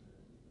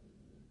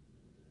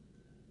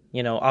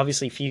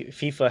 Obviously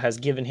FIFA has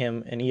given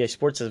him, and EA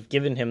Sports has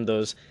given him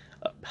those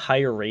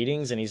higher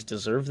ratings, and he's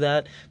deserved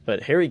that,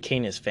 but Harry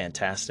Kane is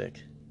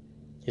fantastic.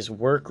 His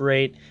work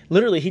rate,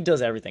 literally, he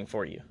does everything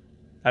for you.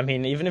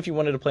 Even if you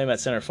wanted to play him at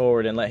center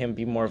forward and let him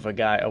be more of a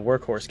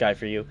workhorse guy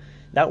for you,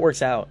 that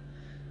works out.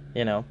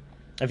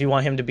 If you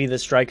want him to be the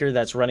striker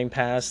that's running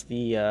past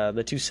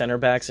the two center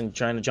backs and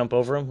trying to jump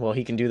over them, well,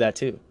 he can do that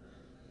too.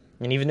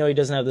 And even though he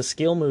doesn't have the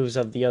skill moves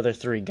of the other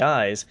three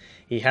guys,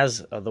 he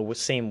has the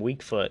same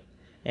weak foot,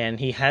 and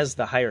he has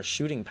the higher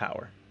shooting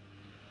power,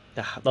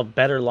 the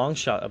better long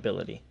shot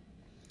ability.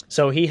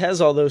 So he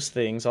has all those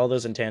things, all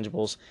those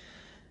intangibles.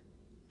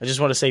 I just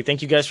want to say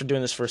thank you guys for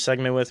doing this first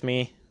segment with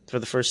me for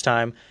the first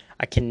time.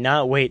 I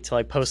cannot wait till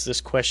I post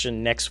this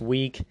question next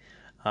week.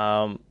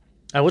 I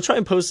will try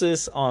and post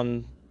this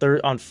on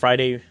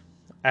Friday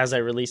as I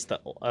release the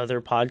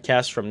other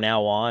podcast from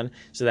now on,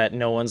 so that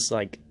no one's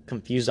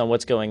confused on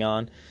what's going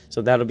on.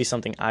 So that'll be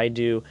something I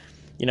do.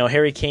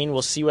 Harry Kane,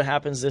 we'll see what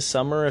happens this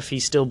summer, if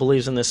he still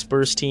believes in the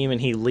Spurs team and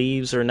he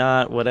leaves or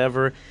not,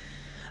 whatever.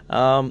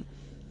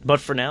 But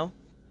for now,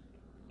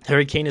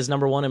 Harry Kane is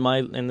number one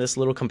in this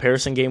little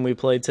comparison game we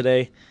played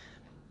today.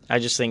 I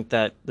just think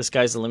that the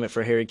sky's the limit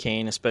for Harry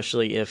Kane,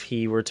 especially if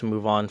he were to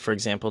move on, for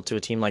example, to a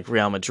team like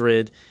Real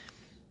Madrid.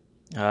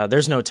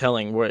 There's no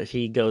telling where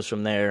he goes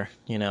from there,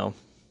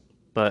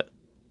 But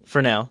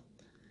for now,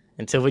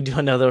 until we do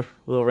another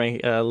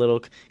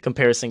little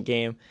comparison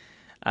game,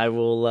 I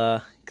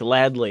will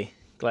gladly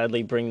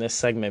bring this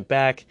segment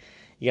back.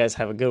 You guys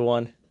have a good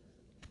one.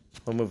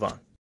 We'll move on.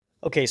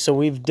 Okay, so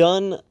we've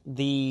done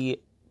the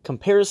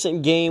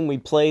comparison game. We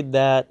played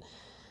that.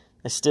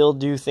 I still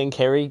do think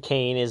Harry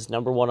Kane is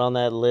number one on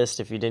that list.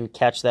 If you didn't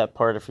catch that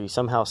part, if you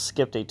somehow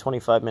skipped a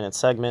 25-minute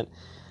segment,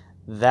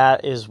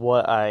 that is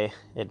what I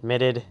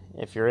admitted.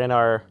 If you're in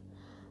our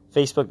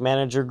Facebook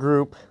Manager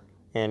group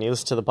and you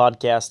listen to the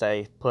podcast,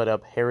 I put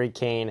up Harry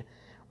Kane,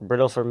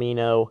 Roberto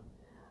Firmino,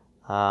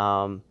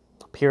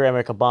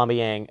 Pierre-Emerick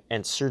Aubameyang,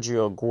 and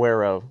Sergio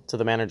Aguero to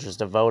the managers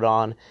to vote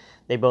on.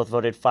 They both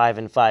voted 5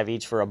 and 5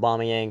 each for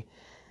Aubameyang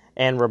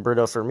and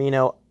Roberto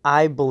Firmino.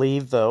 I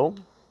believe, though,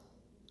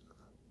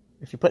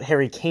 if you put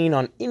Harry Kane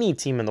on any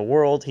team in the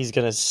world, he's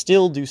going to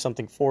still do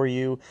something for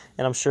you,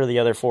 and I'm sure the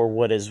other four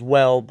would as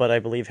well, but I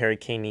believe Harry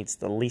Kane needs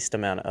the least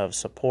amount of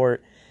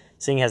support,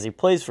 seeing as he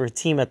plays for a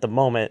team at the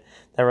moment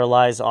that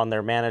relies on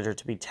their manager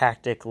to be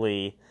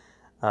tactically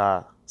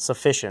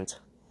sufficient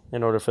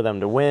in order for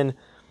them to win.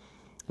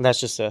 And that's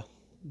just a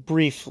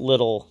brief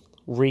little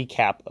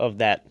recap of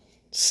that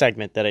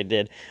segment that I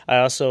did. I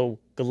also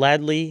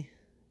gladly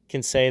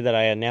can say that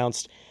I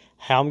announced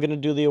how I'm going to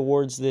do the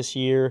awards this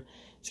year.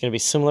 It's going to be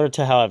similar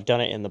to how I've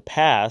done it in the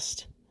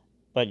past,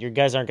 but you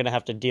guys aren't going to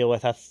have to deal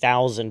with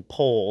 1,000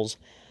 polls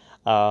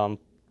at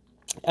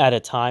a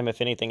time.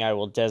 If anything, I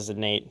will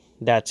designate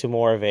that to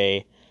more of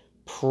a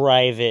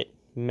private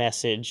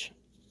message,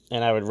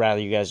 and I would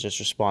rather you guys just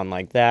respond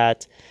like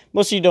that.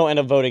 Most of you don't end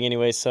up voting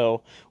anyway,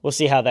 so we'll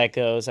see how that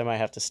goes. I might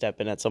have to step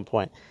in at some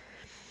point.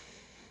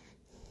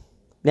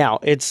 Now,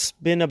 it's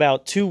been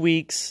about 2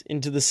 weeks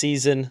into the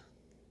season,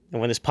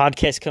 and when this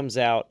podcast comes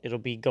out, it'll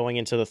be going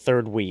into the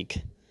third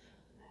week.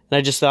 And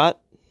I just thought,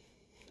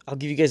 I'll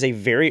give you guys a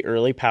very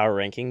early power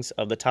rankings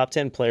of the top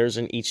 10 players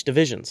in each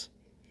divisions.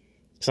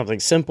 something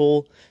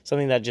simple,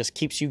 something that just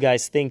keeps you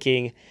guys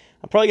thinking.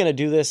 I'm probably going to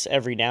do this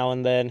every now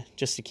and then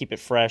just to keep it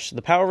fresh.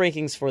 The power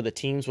rankings for the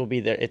teams will be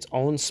its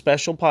own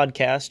special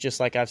podcast, just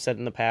like I've said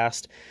in the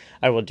past.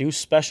 I will do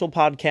special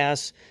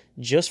podcasts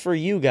just for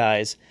you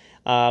guys,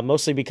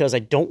 mostly because I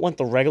don't want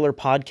the regular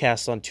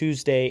podcasts on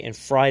Tuesday and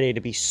Friday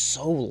to be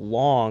so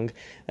long.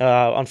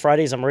 On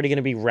Fridays, I'm already going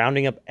to be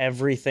rounding up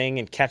everything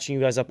and catching you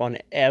guys up on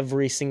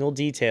every single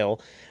detail.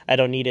 I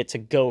don't need it to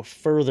go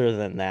further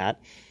than that,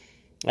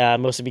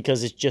 mostly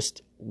because it's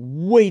just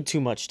way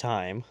too much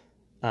time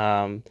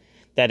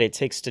that it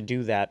takes to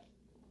do that.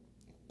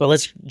 But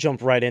let's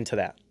jump right into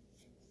that.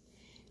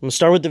 I'm going to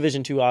start with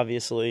Division 2,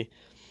 obviously.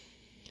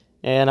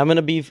 And I'm going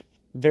to be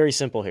very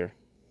simple here.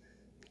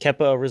 Kepa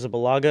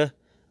Arrizabalaga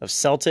of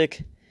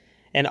Celtic.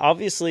 And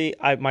obviously,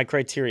 my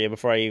criteria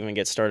before I even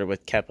get started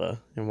with Kepa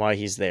and why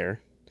he's there.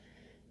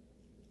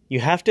 You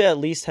have to at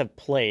least have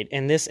played,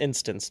 in this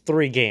instance,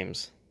 3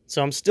 games.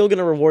 So I'm still going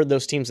to reward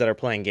those teams that are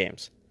playing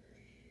games.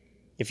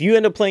 If you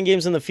end up playing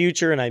games in the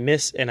future and I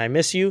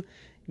miss you,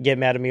 get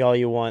mad at me all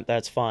you want.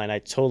 That's fine. I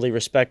totally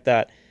respect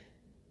that.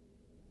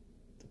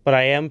 But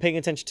I am paying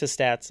attention to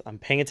stats. I'm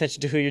paying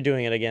attention to who you're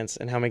doing it against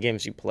and how many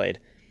games you played.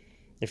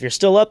 If you're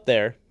still up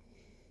there,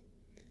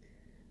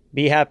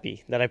 be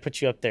happy that I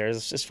put you up there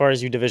as far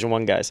as you Division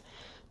 1 guys.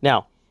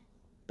 Now,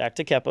 back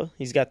to Kepa.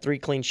 He's got 3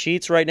 clean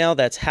sheets right now.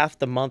 That's half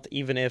the month,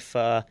 even if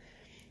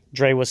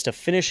Dre was to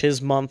finish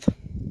his month.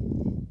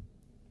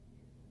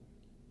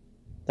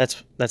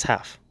 That's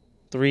half.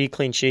 3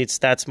 clean sheets,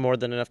 that's more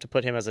than enough to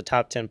put him as a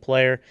top 10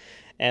 player.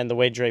 And the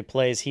way Dre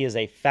plays, he is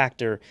a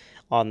factor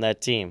on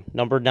that team.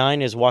 Number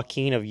 9 is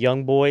Joaquin of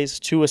Young Boys.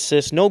 2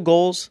 assists, no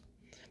goals.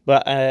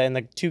 But in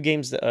the few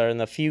games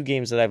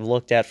that I've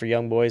looked at for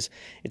Young Boys,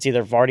 it's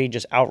either Vardy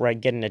just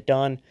outright getting it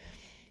done,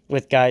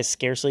 with guys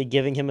scarcely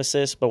giving him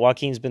assists. But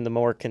Joaquin's been the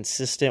more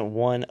consistent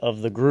one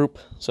of the group.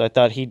 So I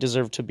thought he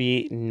deserved to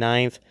be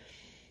 9th.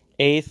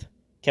 8th,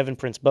 Kevin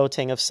Prince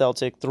Boateng of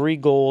Celtic, 3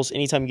 goals.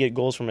 Anytime you get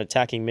goals from an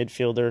attacking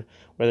midfielder,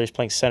 whether he's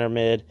playing center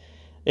mid,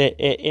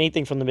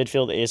 anything from the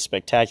midfield is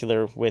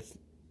spectacular with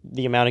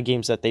the amount of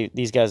games that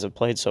these guys have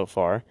played so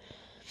far.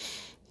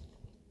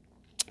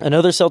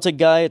 Another Celtic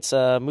guy, it's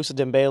Moussa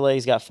Dembele.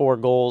 He's got 4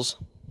 goals.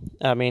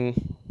 I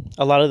mean,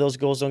 a lot of those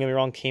goals, don't get me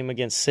wrong, came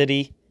against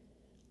City.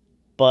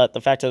 But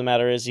the fact of the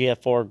matter is you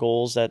have 4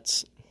 goals.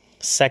 That's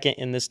second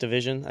in this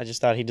division. I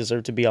just thought he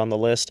deserved to be on the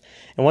list.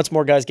 And once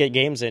more guys get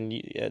games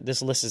in,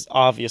 this list is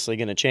obviously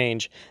going to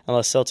change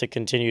unless Celtic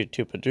continue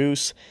to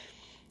produce.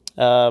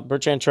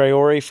 Bertrand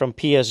Traore from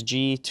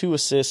PSG, 2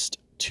 assists,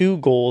 2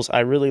 goals.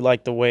 I really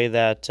like the way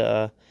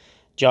that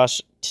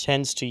Josh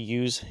tends to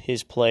use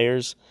his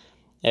players,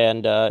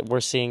 and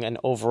we're seeing an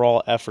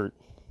overall effort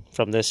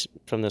from this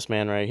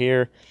man right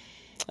here.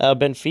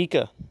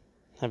 Benfica,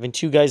 having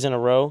 2 guys in a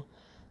row.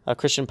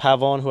 Christian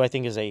Pavon, who I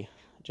think is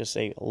just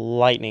a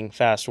lightning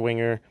fast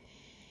winger.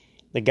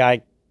 The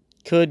guy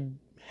could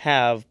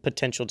have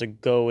potential to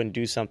go and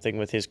do something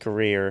with his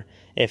career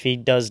if he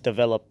does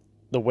develop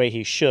the way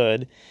he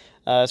should.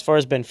 As far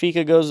as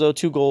Benfica goes, though,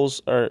 2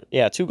 goals,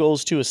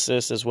 2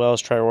 assists, as well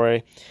as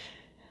Traore.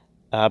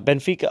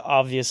 Benfica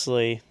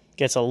obviously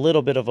gets a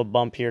little bit of a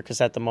bump here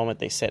because at the moment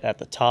they sit at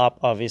the top.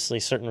 Obviously,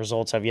 certain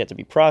results have yet to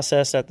be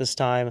processed at this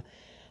time,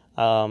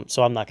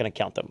 so I'm not going to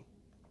count them.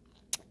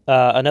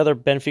 Another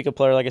Benfica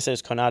player, like I said,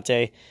 is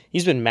Konate.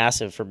 He's been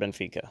massive for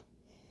Benfica.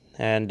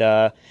 And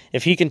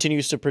if he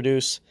continues to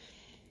produce,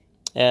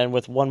 and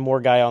with one more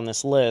guy on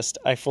this list,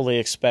 I fully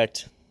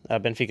expect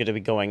Benfica to be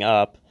going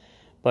up.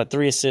 But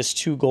 3 assists,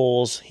 2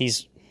 goals,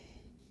 he's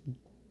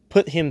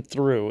put him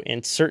through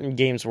in certain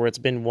games where it's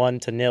been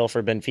 1-0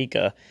 for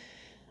Benfica.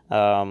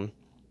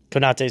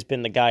 Konate's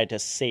been the guy to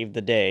save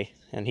the day,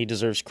 and he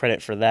deserves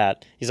credit for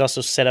that. He's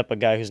also set up a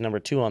guy who's number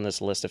 2 on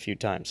this list a few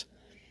times.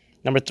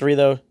 Number 3,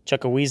 though,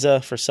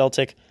 Chukwueze for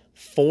Celtic,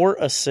 4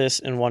 assists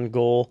and 1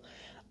 goal.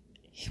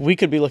 We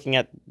could be looking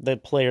at the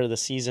player of the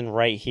season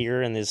right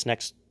here in these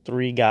next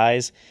 3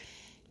 guys.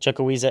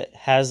 Chukwueze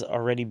has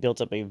already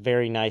built up a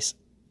very nice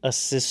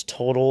assist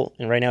total,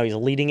 and right now he's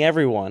leading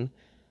everyone.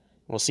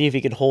 We'll see if he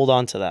can hold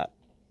on to that.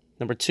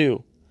 Number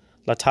 2,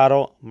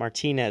 Lautaro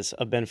Martinez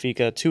of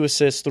Benfica, 2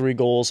 assists, 3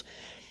 goals.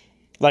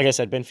 Like I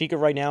said, Benfica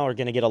right now are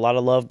going to get a lot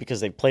of love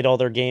because they've played all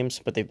their games,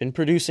 but they've been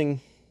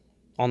producing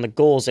on the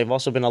goals. They've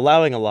also been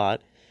allowing a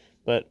lot,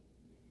 but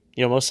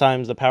most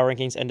times the power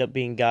rankings end up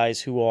being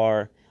guys who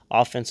are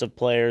offensive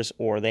players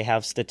or they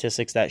have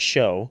statistics that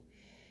show.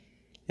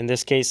 In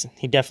this case,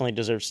 he definitely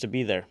deserves to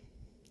be there.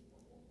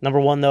 Number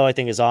 1, though, I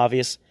think is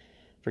obvious.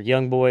 For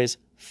Young Boys,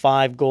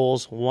 5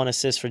 goals, 1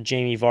 assist for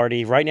Jamie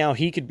Vardy. Right now,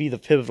 he could be the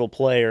pivotal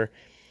player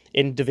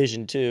in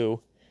Division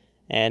 2,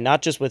 and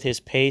not just with his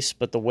pace,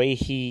 but the way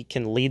he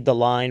can lead the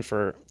line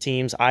for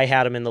teams. I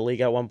had him in the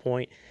league at one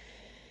point.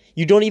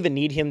 You don't even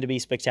need him to be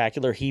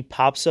spectacular. He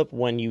pops up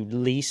when you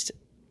least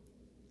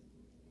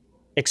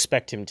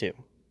expect him to.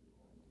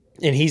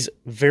 And he's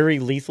very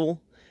lethal.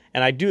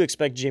 And I do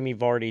expect Jamie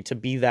Vardy to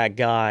be that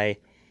guy.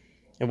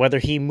 And whether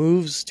he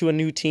moves to a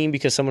new team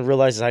because someone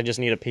realizes I just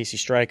need a pacey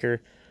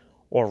striker,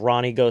 or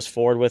Ronnie goes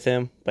forward with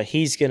him, but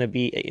he's going to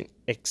be,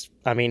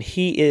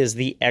 he is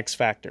the X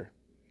factor.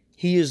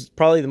 He is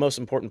probably the most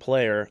important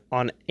player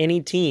on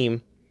any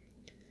team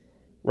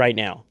right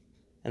now,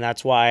 and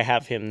that's why I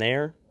have him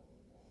there.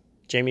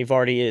 Jamie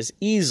Vardy is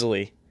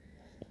easily,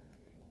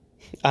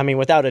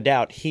 without a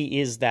doubt, he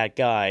is that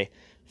guy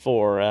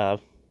for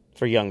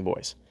young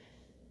boys.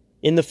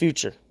 In the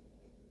future,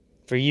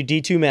 for you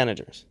D2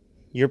 managers,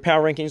 your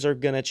power rankings are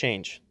going to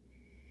change.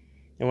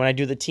 And when I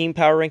do the team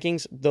power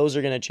rankings, those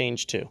are going to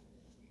change too.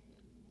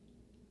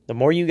 The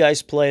more you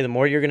guys play, the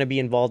more you're going to be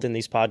involved in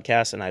these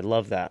podcasts, and I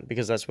love that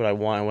because that's what I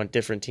want. I want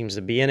different teams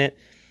to be in it.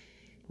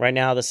 Right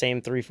now, the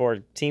same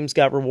 3-4 teams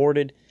got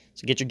rewarded,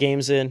 so get your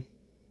games in.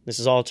 This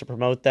is all to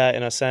promote that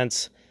in a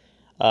sense,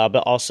 but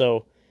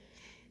also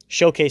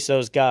showcase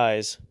those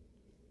guys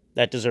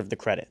that deserve the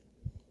credit.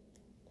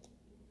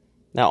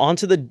 Now, on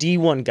to the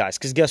D1 guys,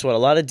 because guess what? A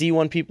lot of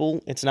D1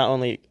 people, it's not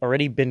only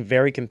already been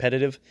very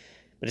competitive,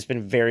 but it's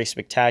been very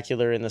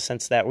spectacular in the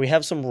sense that we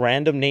have some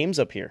random names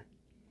up here.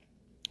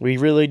 We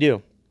really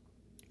do.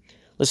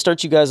 Let's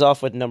start you guys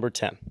off with number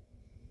 10.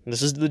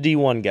 This is the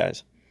D1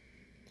 guys.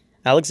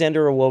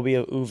 Alexander Iwobi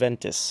of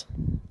Juventus.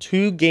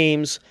 2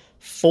 games,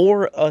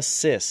 4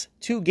 assists.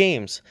 2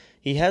 games.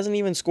 He hasn't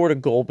even scored a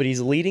goal, but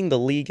he's leading the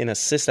league in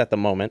assists at the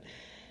moment.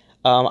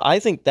 I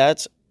think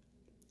that's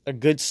a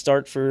good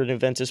start for an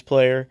Juventus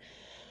player.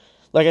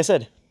 Like I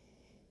said,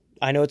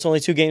 I know it's only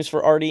 2 games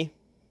for Artie,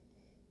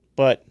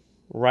 but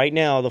right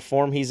now, the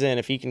form he's in,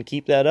 if he can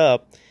keep that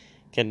up,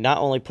 can not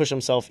only push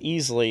himself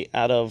easily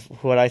out of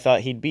what I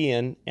thought he'd be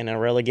in a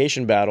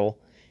relegation battle,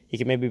 he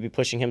could maybe be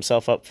pushing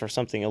himself up for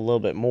something a little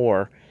bit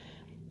more.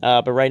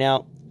 But right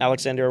now,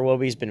 Alexander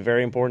Iwobi's been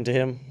very important to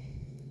him.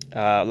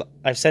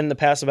 I've said in the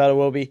past about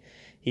Iwobi,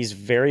 he's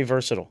very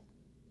versatile.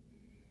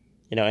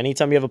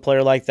 Anytime you have a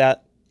player like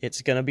that,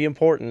 it's going to be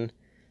important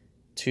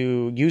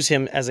to use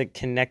him as a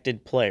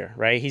connected player,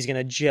 right? He's going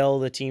to gel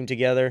the team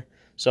together.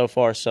 So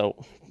far,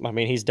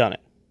 he's done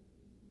it.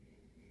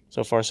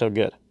 So far, so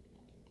good.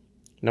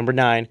 Number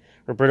 9,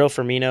 Roberto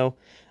Firmino.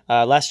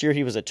 Last year,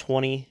 he was a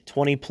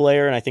 20-20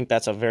 player, and I think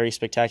that's a very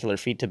spectacular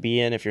feat to be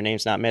in if your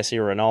name's not Messi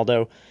or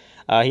Ronaldo.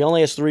 He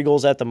only has 3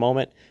 goals at the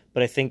moment,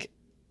 but I think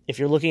if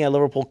you're looking at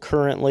Liverpool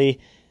currently,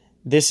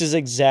 this is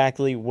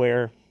exactly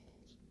where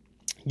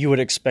you would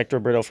expect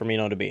Roberto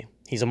Firmino to be.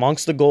 He's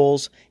amongst the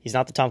goals. He's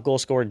not the top goal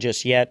scorer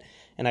just yet,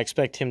 and I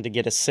expect him to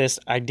get assists.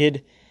 I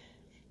did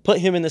put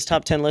him in this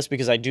top 10 list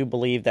because I do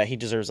believe that he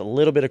deserves a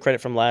little bit of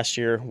credit from last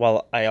year,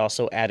 while I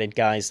also added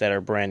guys that are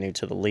brand new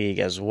to the league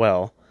as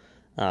well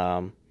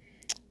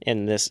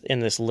in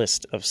this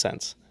list of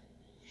sense.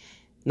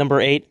 Number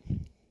 8,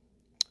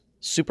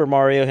 Super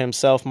Mario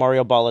himself,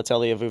 Mario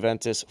Balotelli of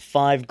Juventus.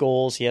 5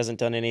 goals. He hasn't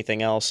done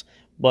anything else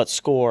but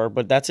score,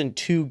 but that's in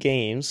 2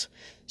 games.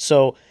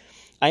 So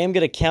I am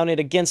going to count it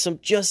against him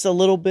just a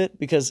little bit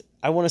because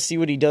I want to see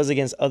what he does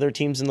against other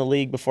teams in the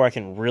league before I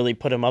can really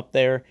put him up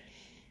there.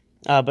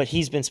 But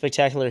he's been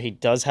spectacular. He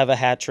does have a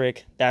hat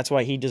trick. That's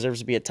why he deserves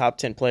to be a top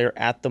 10 player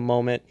at the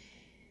moment.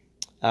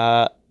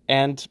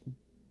 And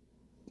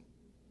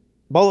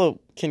Balo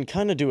can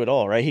kind of do it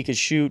all, right? He could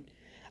shoot.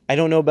 I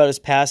don't know about his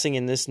passing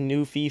in this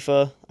new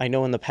FIFA. I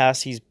know in the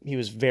past he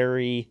was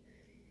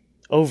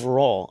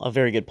overall a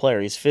very good player.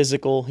 He's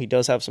physical. He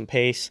does have some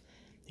pace.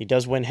 He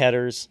does win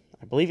headers.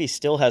 I believe he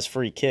still has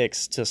free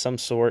kicks to some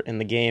sort in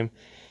the game.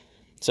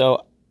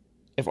 So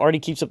if Artie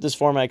keeps up this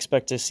form, I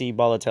expect to see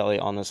Balotelli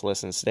on this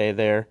list and stay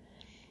there.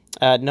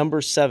 At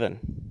number 7,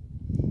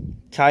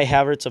 Kai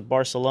Havertz of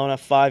Barcelona,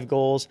 5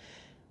 goals.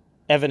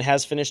 Evan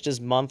has finished his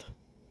month,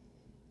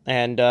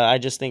 and I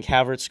just think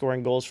Havertz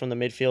scoring goals from the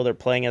midfield, they're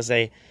playing as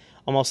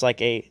almost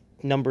like a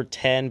number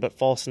 10 but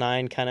false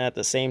 9 kind of at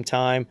the same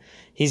time.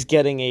 He's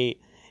getting a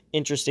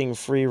interesting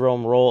free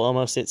roam role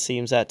almost, it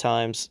seems, at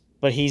times.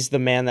 But he's the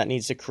man that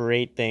needs to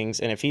create things.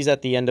 And if he's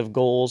at the end of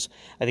goals,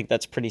 I think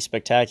that's pretty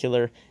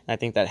spectacular. And I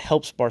think that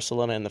helps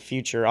Barcelona in the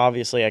future.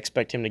 Obviously, I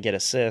expect him to get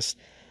assists.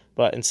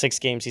 But in 6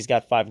 games, he's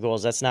got 5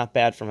 goals. That's not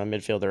bad from a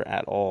midfielder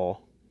at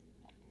all.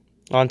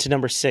 On to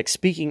number 6.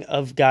 Speaking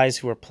of guys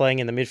who are playing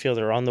in the midfield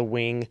or on the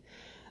wing,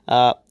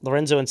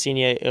 Lorenzo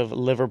Insigne of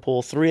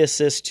Liverpool, 3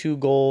 assists, 2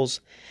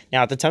 goals.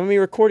 Now, at the time of me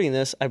recording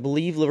this, I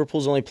believe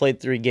Liverpool's only played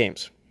 3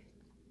 games.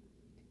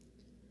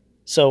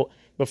 So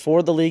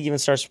before the league even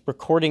starts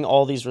recording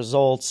all these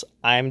results,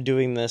 I'm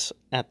doing this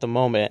at the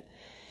moment.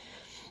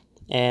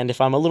 And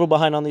if I'm a little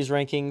behind on these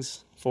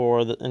rankings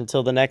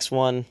until the next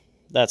one,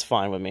 that's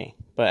fine with me.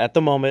 But at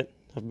the moment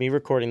of me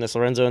recording this,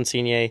 Lorenzo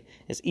Insigne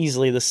is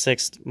easily the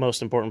 6th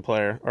most important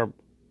player, or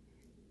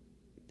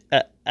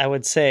I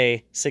would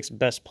say 6th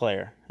best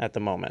player at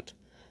the moment.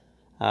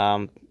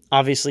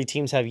 Obviously,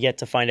 teams have yet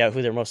to find out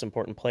who their most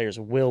important players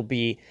will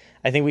be.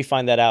 I think we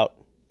find that out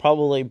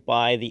probably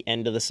by the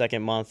end of the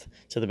 2nd month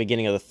to the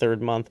beginning of the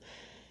 3rd month.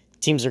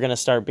 Teams are going to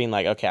start being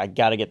like, okay, I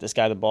got to get this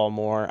guy the ball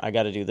more. I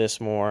got to do this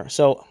more.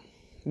 So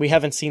we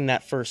haven't seen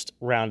that first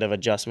round of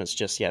adjustments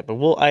just yet,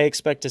 but I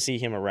expect to see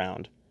him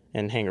around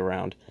and hang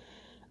around.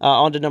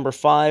 On to number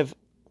 5,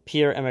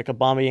 Pierre-Emerick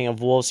Aubameyang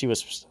of Wolves. He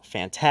was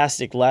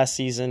fantastic last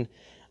season.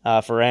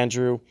 for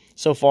Andrew.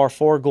 So far,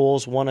 4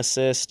 goals, 1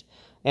 assist.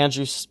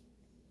 Andrew's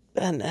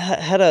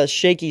had a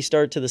shaky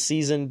start to the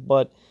season,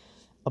 but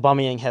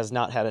Aubameyang has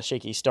not had a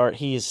shaky start.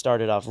 He has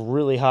started off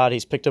really hot.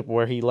 He's picked up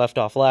where he left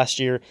off last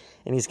year,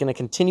 and he's going to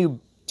continue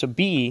to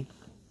be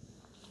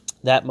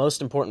that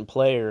most important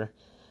player.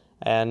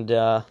 And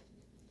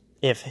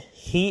if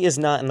he is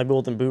not in the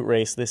Golden Boot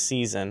race this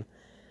season,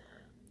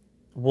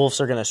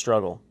 Wolves are going to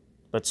struggle.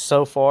 But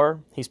so far,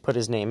 he's put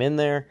his name in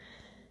there.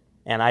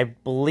 And I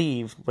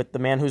believe with the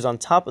man who's on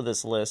top of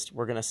this list,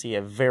 we're going to see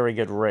a very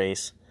good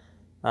race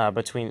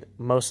between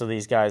most of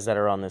these guys that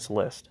are on this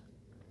list.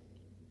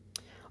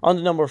 On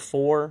to number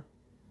 4,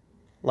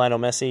 Lionel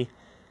Messi.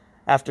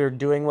 After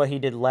doing what he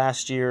did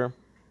last year,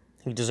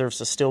 he deserves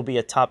to still be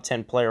a top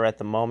 10 player at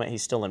the moment.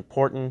 He's still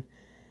important.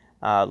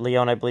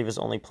 Leon, I believe, has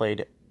only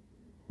played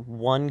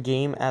 1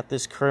 game at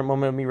this current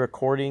moment of me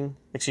recording.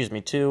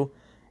 2. And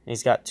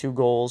he's got 2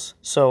 goals.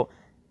 So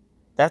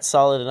that's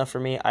solid enough for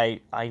me.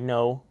 I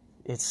know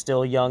it's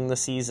still young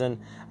this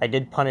season. I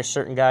did punish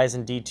certain guys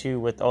in D2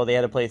 with, they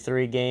had to play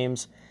 3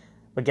 games.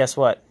 But guess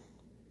what?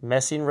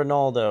 Messi and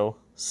Ronaldo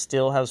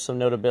still have some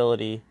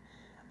notability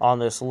on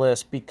this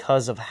list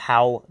because of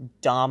how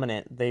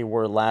dominant they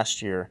were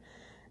last year.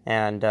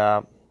 And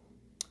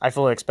I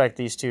fully expect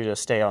these two to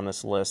stay on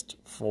this list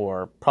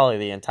for probably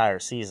the entire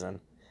season,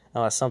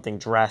 unless something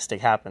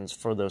drastic happens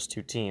for those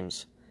 2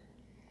 teams.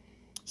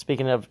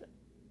 Speaking of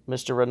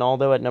Mr.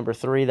 Ronaldo at number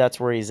 3, that's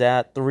where he's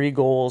at. 3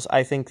 goals.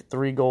 I think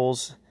 3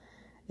 goals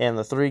in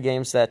the 3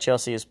 games that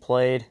Chelsea has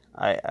played,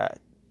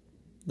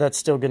 that's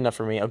still good enough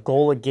for me. A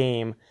goal a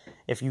game.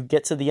 If you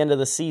get to the end of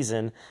the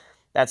season,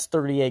 that's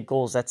 38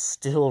 goals. That's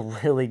still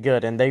really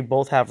good. And they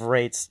both have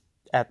rates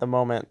at the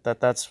moment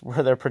that's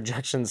where their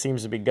projection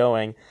seems to be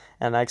going.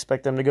 And I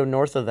expect them to go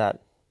north of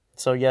that.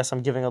 So yes,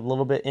 I'm giving a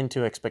little bit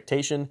into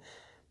expectation,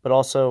 but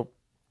also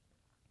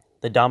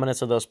the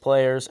dominance of those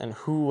players and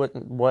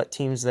what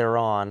teams they're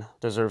on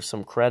deserves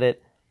some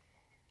credit.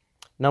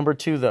 Number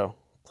 2, though,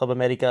 Club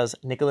America's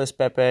Nicolas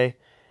Pepe.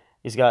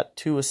 He's got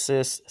 2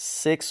 assists,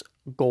 6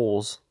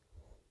 goals.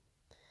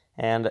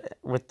 And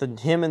with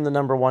him and the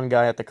number 1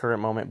 guy at the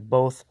current moment,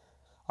 both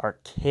are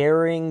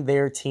carrying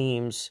their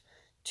teams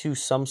to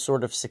some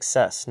sort of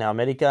success. Now,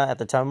 America, at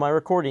the time of my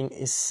recording,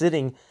 is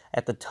sitting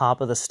at the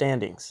top of the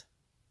standings.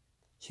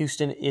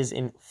 Houston is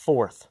in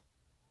 4th.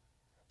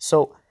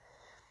 So,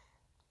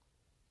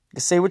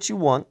 say what you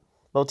want.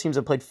 Both teams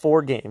have played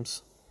 4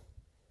 games.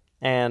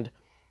 And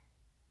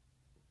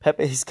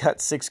Pepe's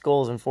got 6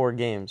 goals in 4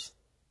 games.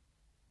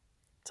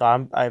 So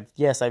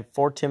I've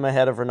forked him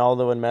ahead of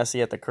Ronaldo and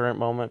Messi at the current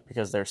moment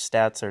because their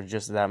stats are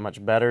just that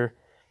much better.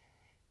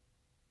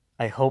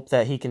 I hope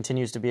that he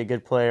continues to be a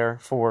good player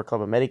for Club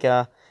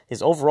America.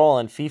 His overall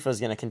in FIFA is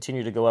going to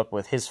continue to go up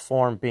with his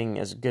form being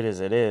as good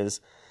as it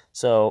is.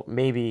 So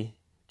maybe,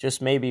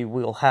 just maybe,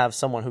 we'll have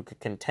someone who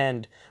could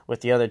contend with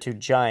the other 2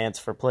 giants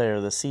for player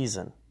of the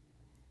season.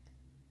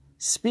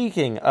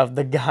 Speaking of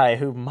the guy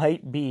who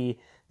might be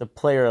the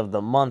player of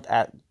the month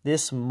at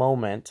this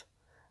moment,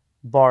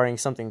 barring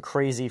something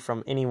crazy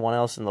from anyone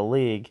else in the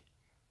league,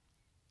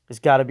 it's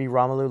got to be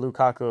Romelu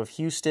Lukaku of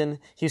Houston.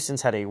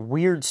 Houston's had a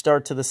weird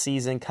start to the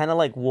season, kind of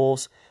like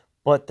Wolves,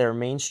 but their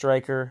main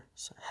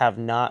strikers have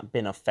not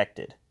been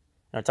affected.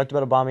 Now, I talked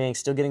about Aubameyang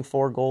still getting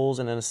 4 goals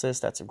and an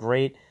assist. That's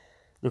great.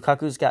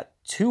 Lukaku's got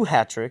 2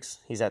 hat-tricks.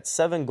 He's at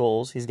 7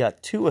 goals. He's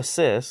got 2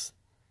 assists.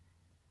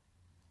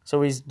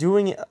 So he's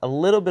doing a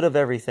little bit of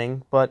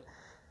everything, but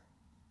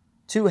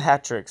 2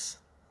 hat-tricks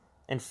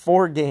in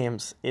 4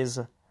 games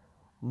is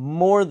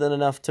more than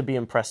enough to be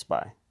impressed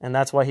by. And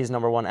that's why he's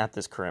number 1 at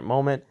this current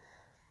moment.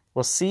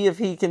 We'll see if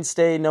he can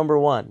stay number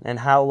 1 and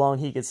how long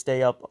he could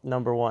stay up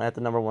number 1 at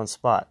the number 1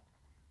 spot.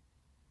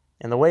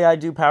 And the way I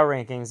do power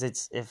rankings,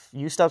 it's if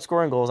you stop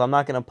scoring goals, I'm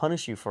not going to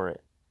punish you for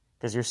it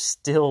because you're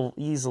still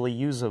easily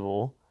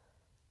usable.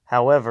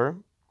 However,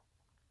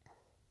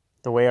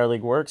 the way our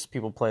league works,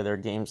 people play their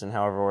games in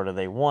however order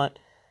they want.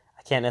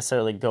 I can't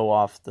necessarily go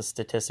off the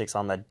statistics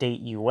on the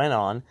date you went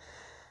on.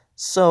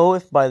 So,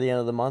 if by the end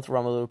of the month,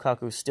 Romelu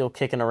Lukaku is still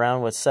kicking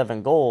around with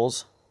 7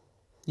 goals,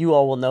 you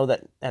all will know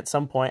that at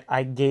some point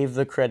I gave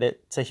the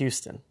credit to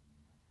Houston.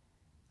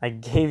 I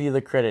gave you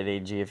the credit,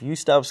 AG. If you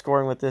stop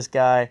scoring with this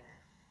guy,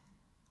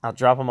 I'll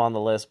drop him on the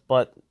list.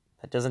 But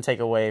that doesn't take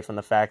away from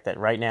the fact that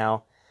right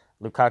now,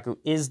 Lukaku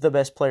is the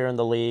best player in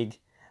the league.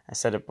 I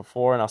said it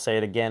before, and I'll say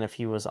it again if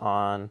he was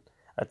on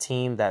a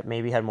team that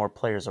maybe had more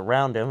players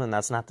around him. And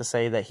that's not to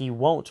say that he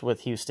won't,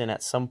 with Houston,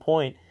 at some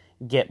point,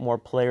 get more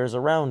players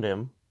around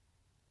him.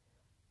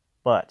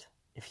 But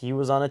if he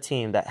was on a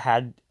team that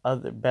had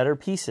other better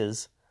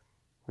pieces,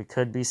 we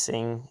could be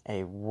seeing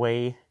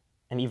an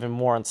even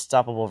more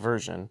unstoppable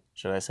version,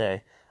 should I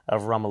say,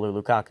 of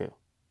Romelu Lukaku.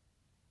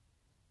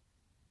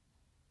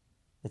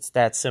 It's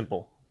that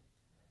simple.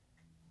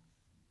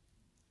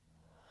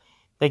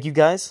 Thank you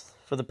guys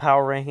for the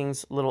power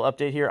rankings little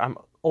update here. I'm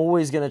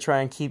always going to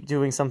try and keep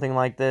doing something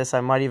like this. I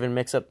might even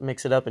mix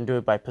it up and do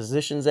it by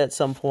positions at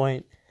some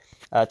point.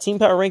 Team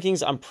power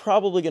rankings, I'm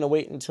probably going to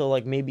wait until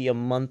like maybe a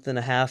month and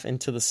a half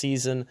into the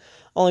season,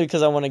 only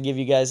because I want to give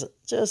you guys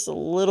just a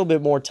little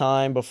bit more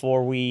time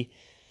before we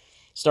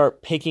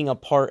start picking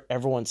apart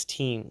everyone's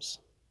teams,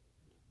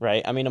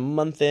 right? I mean, a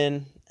month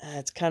in,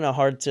 it's kind of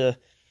hard to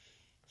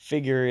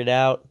figure it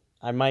out.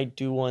 I might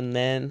do one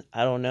then,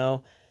 I don't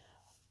know.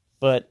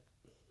 But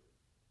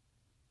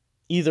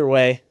either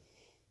way,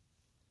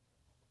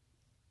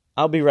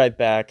 I'll be right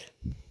back.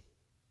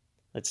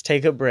 Let's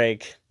take a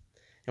break,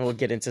 and we'll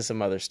get into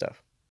some other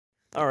stuff.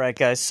 All right,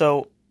 guys,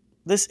 so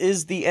this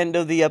is the end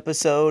of the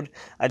episode.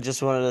 I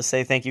just wanted to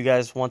say thank you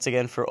guys once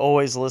again for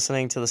always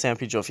listening to the San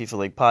Pedro FIFA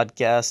League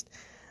podcast.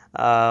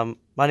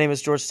 My name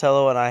is George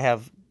Tello, and I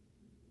have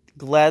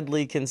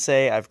gladly can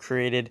say I've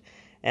created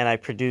and I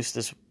produced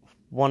this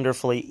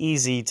wonderfully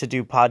easy to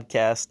do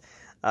podcast.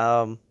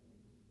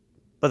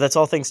 But that's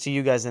all thanks to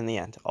you guys in the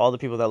end. All the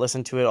people that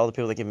listen to it, all the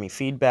people that give me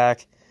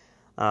feedback.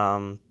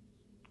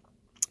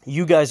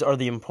 You guys are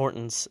the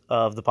importance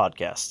of the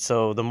podcast.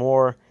 So the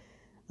more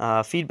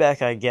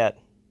feedback I get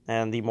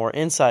and the more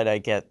insight I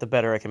get, the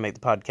better I can make the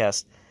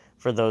podcast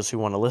for those who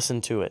want to listen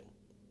to it.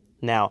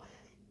 Now,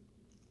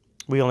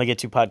 we only get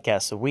 2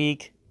 podcasts a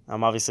week.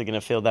 I'm obviously going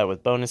to fill that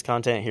with bonus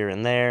content here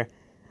and there.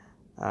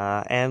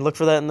 And look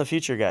for that in the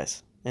future,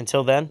 guys.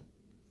 Until then,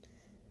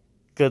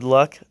 good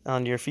luck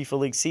on your FIFA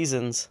League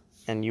seasons,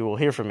 and you will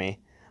hear from me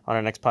on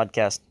our next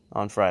podcast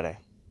on Friday.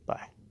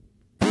 Bye.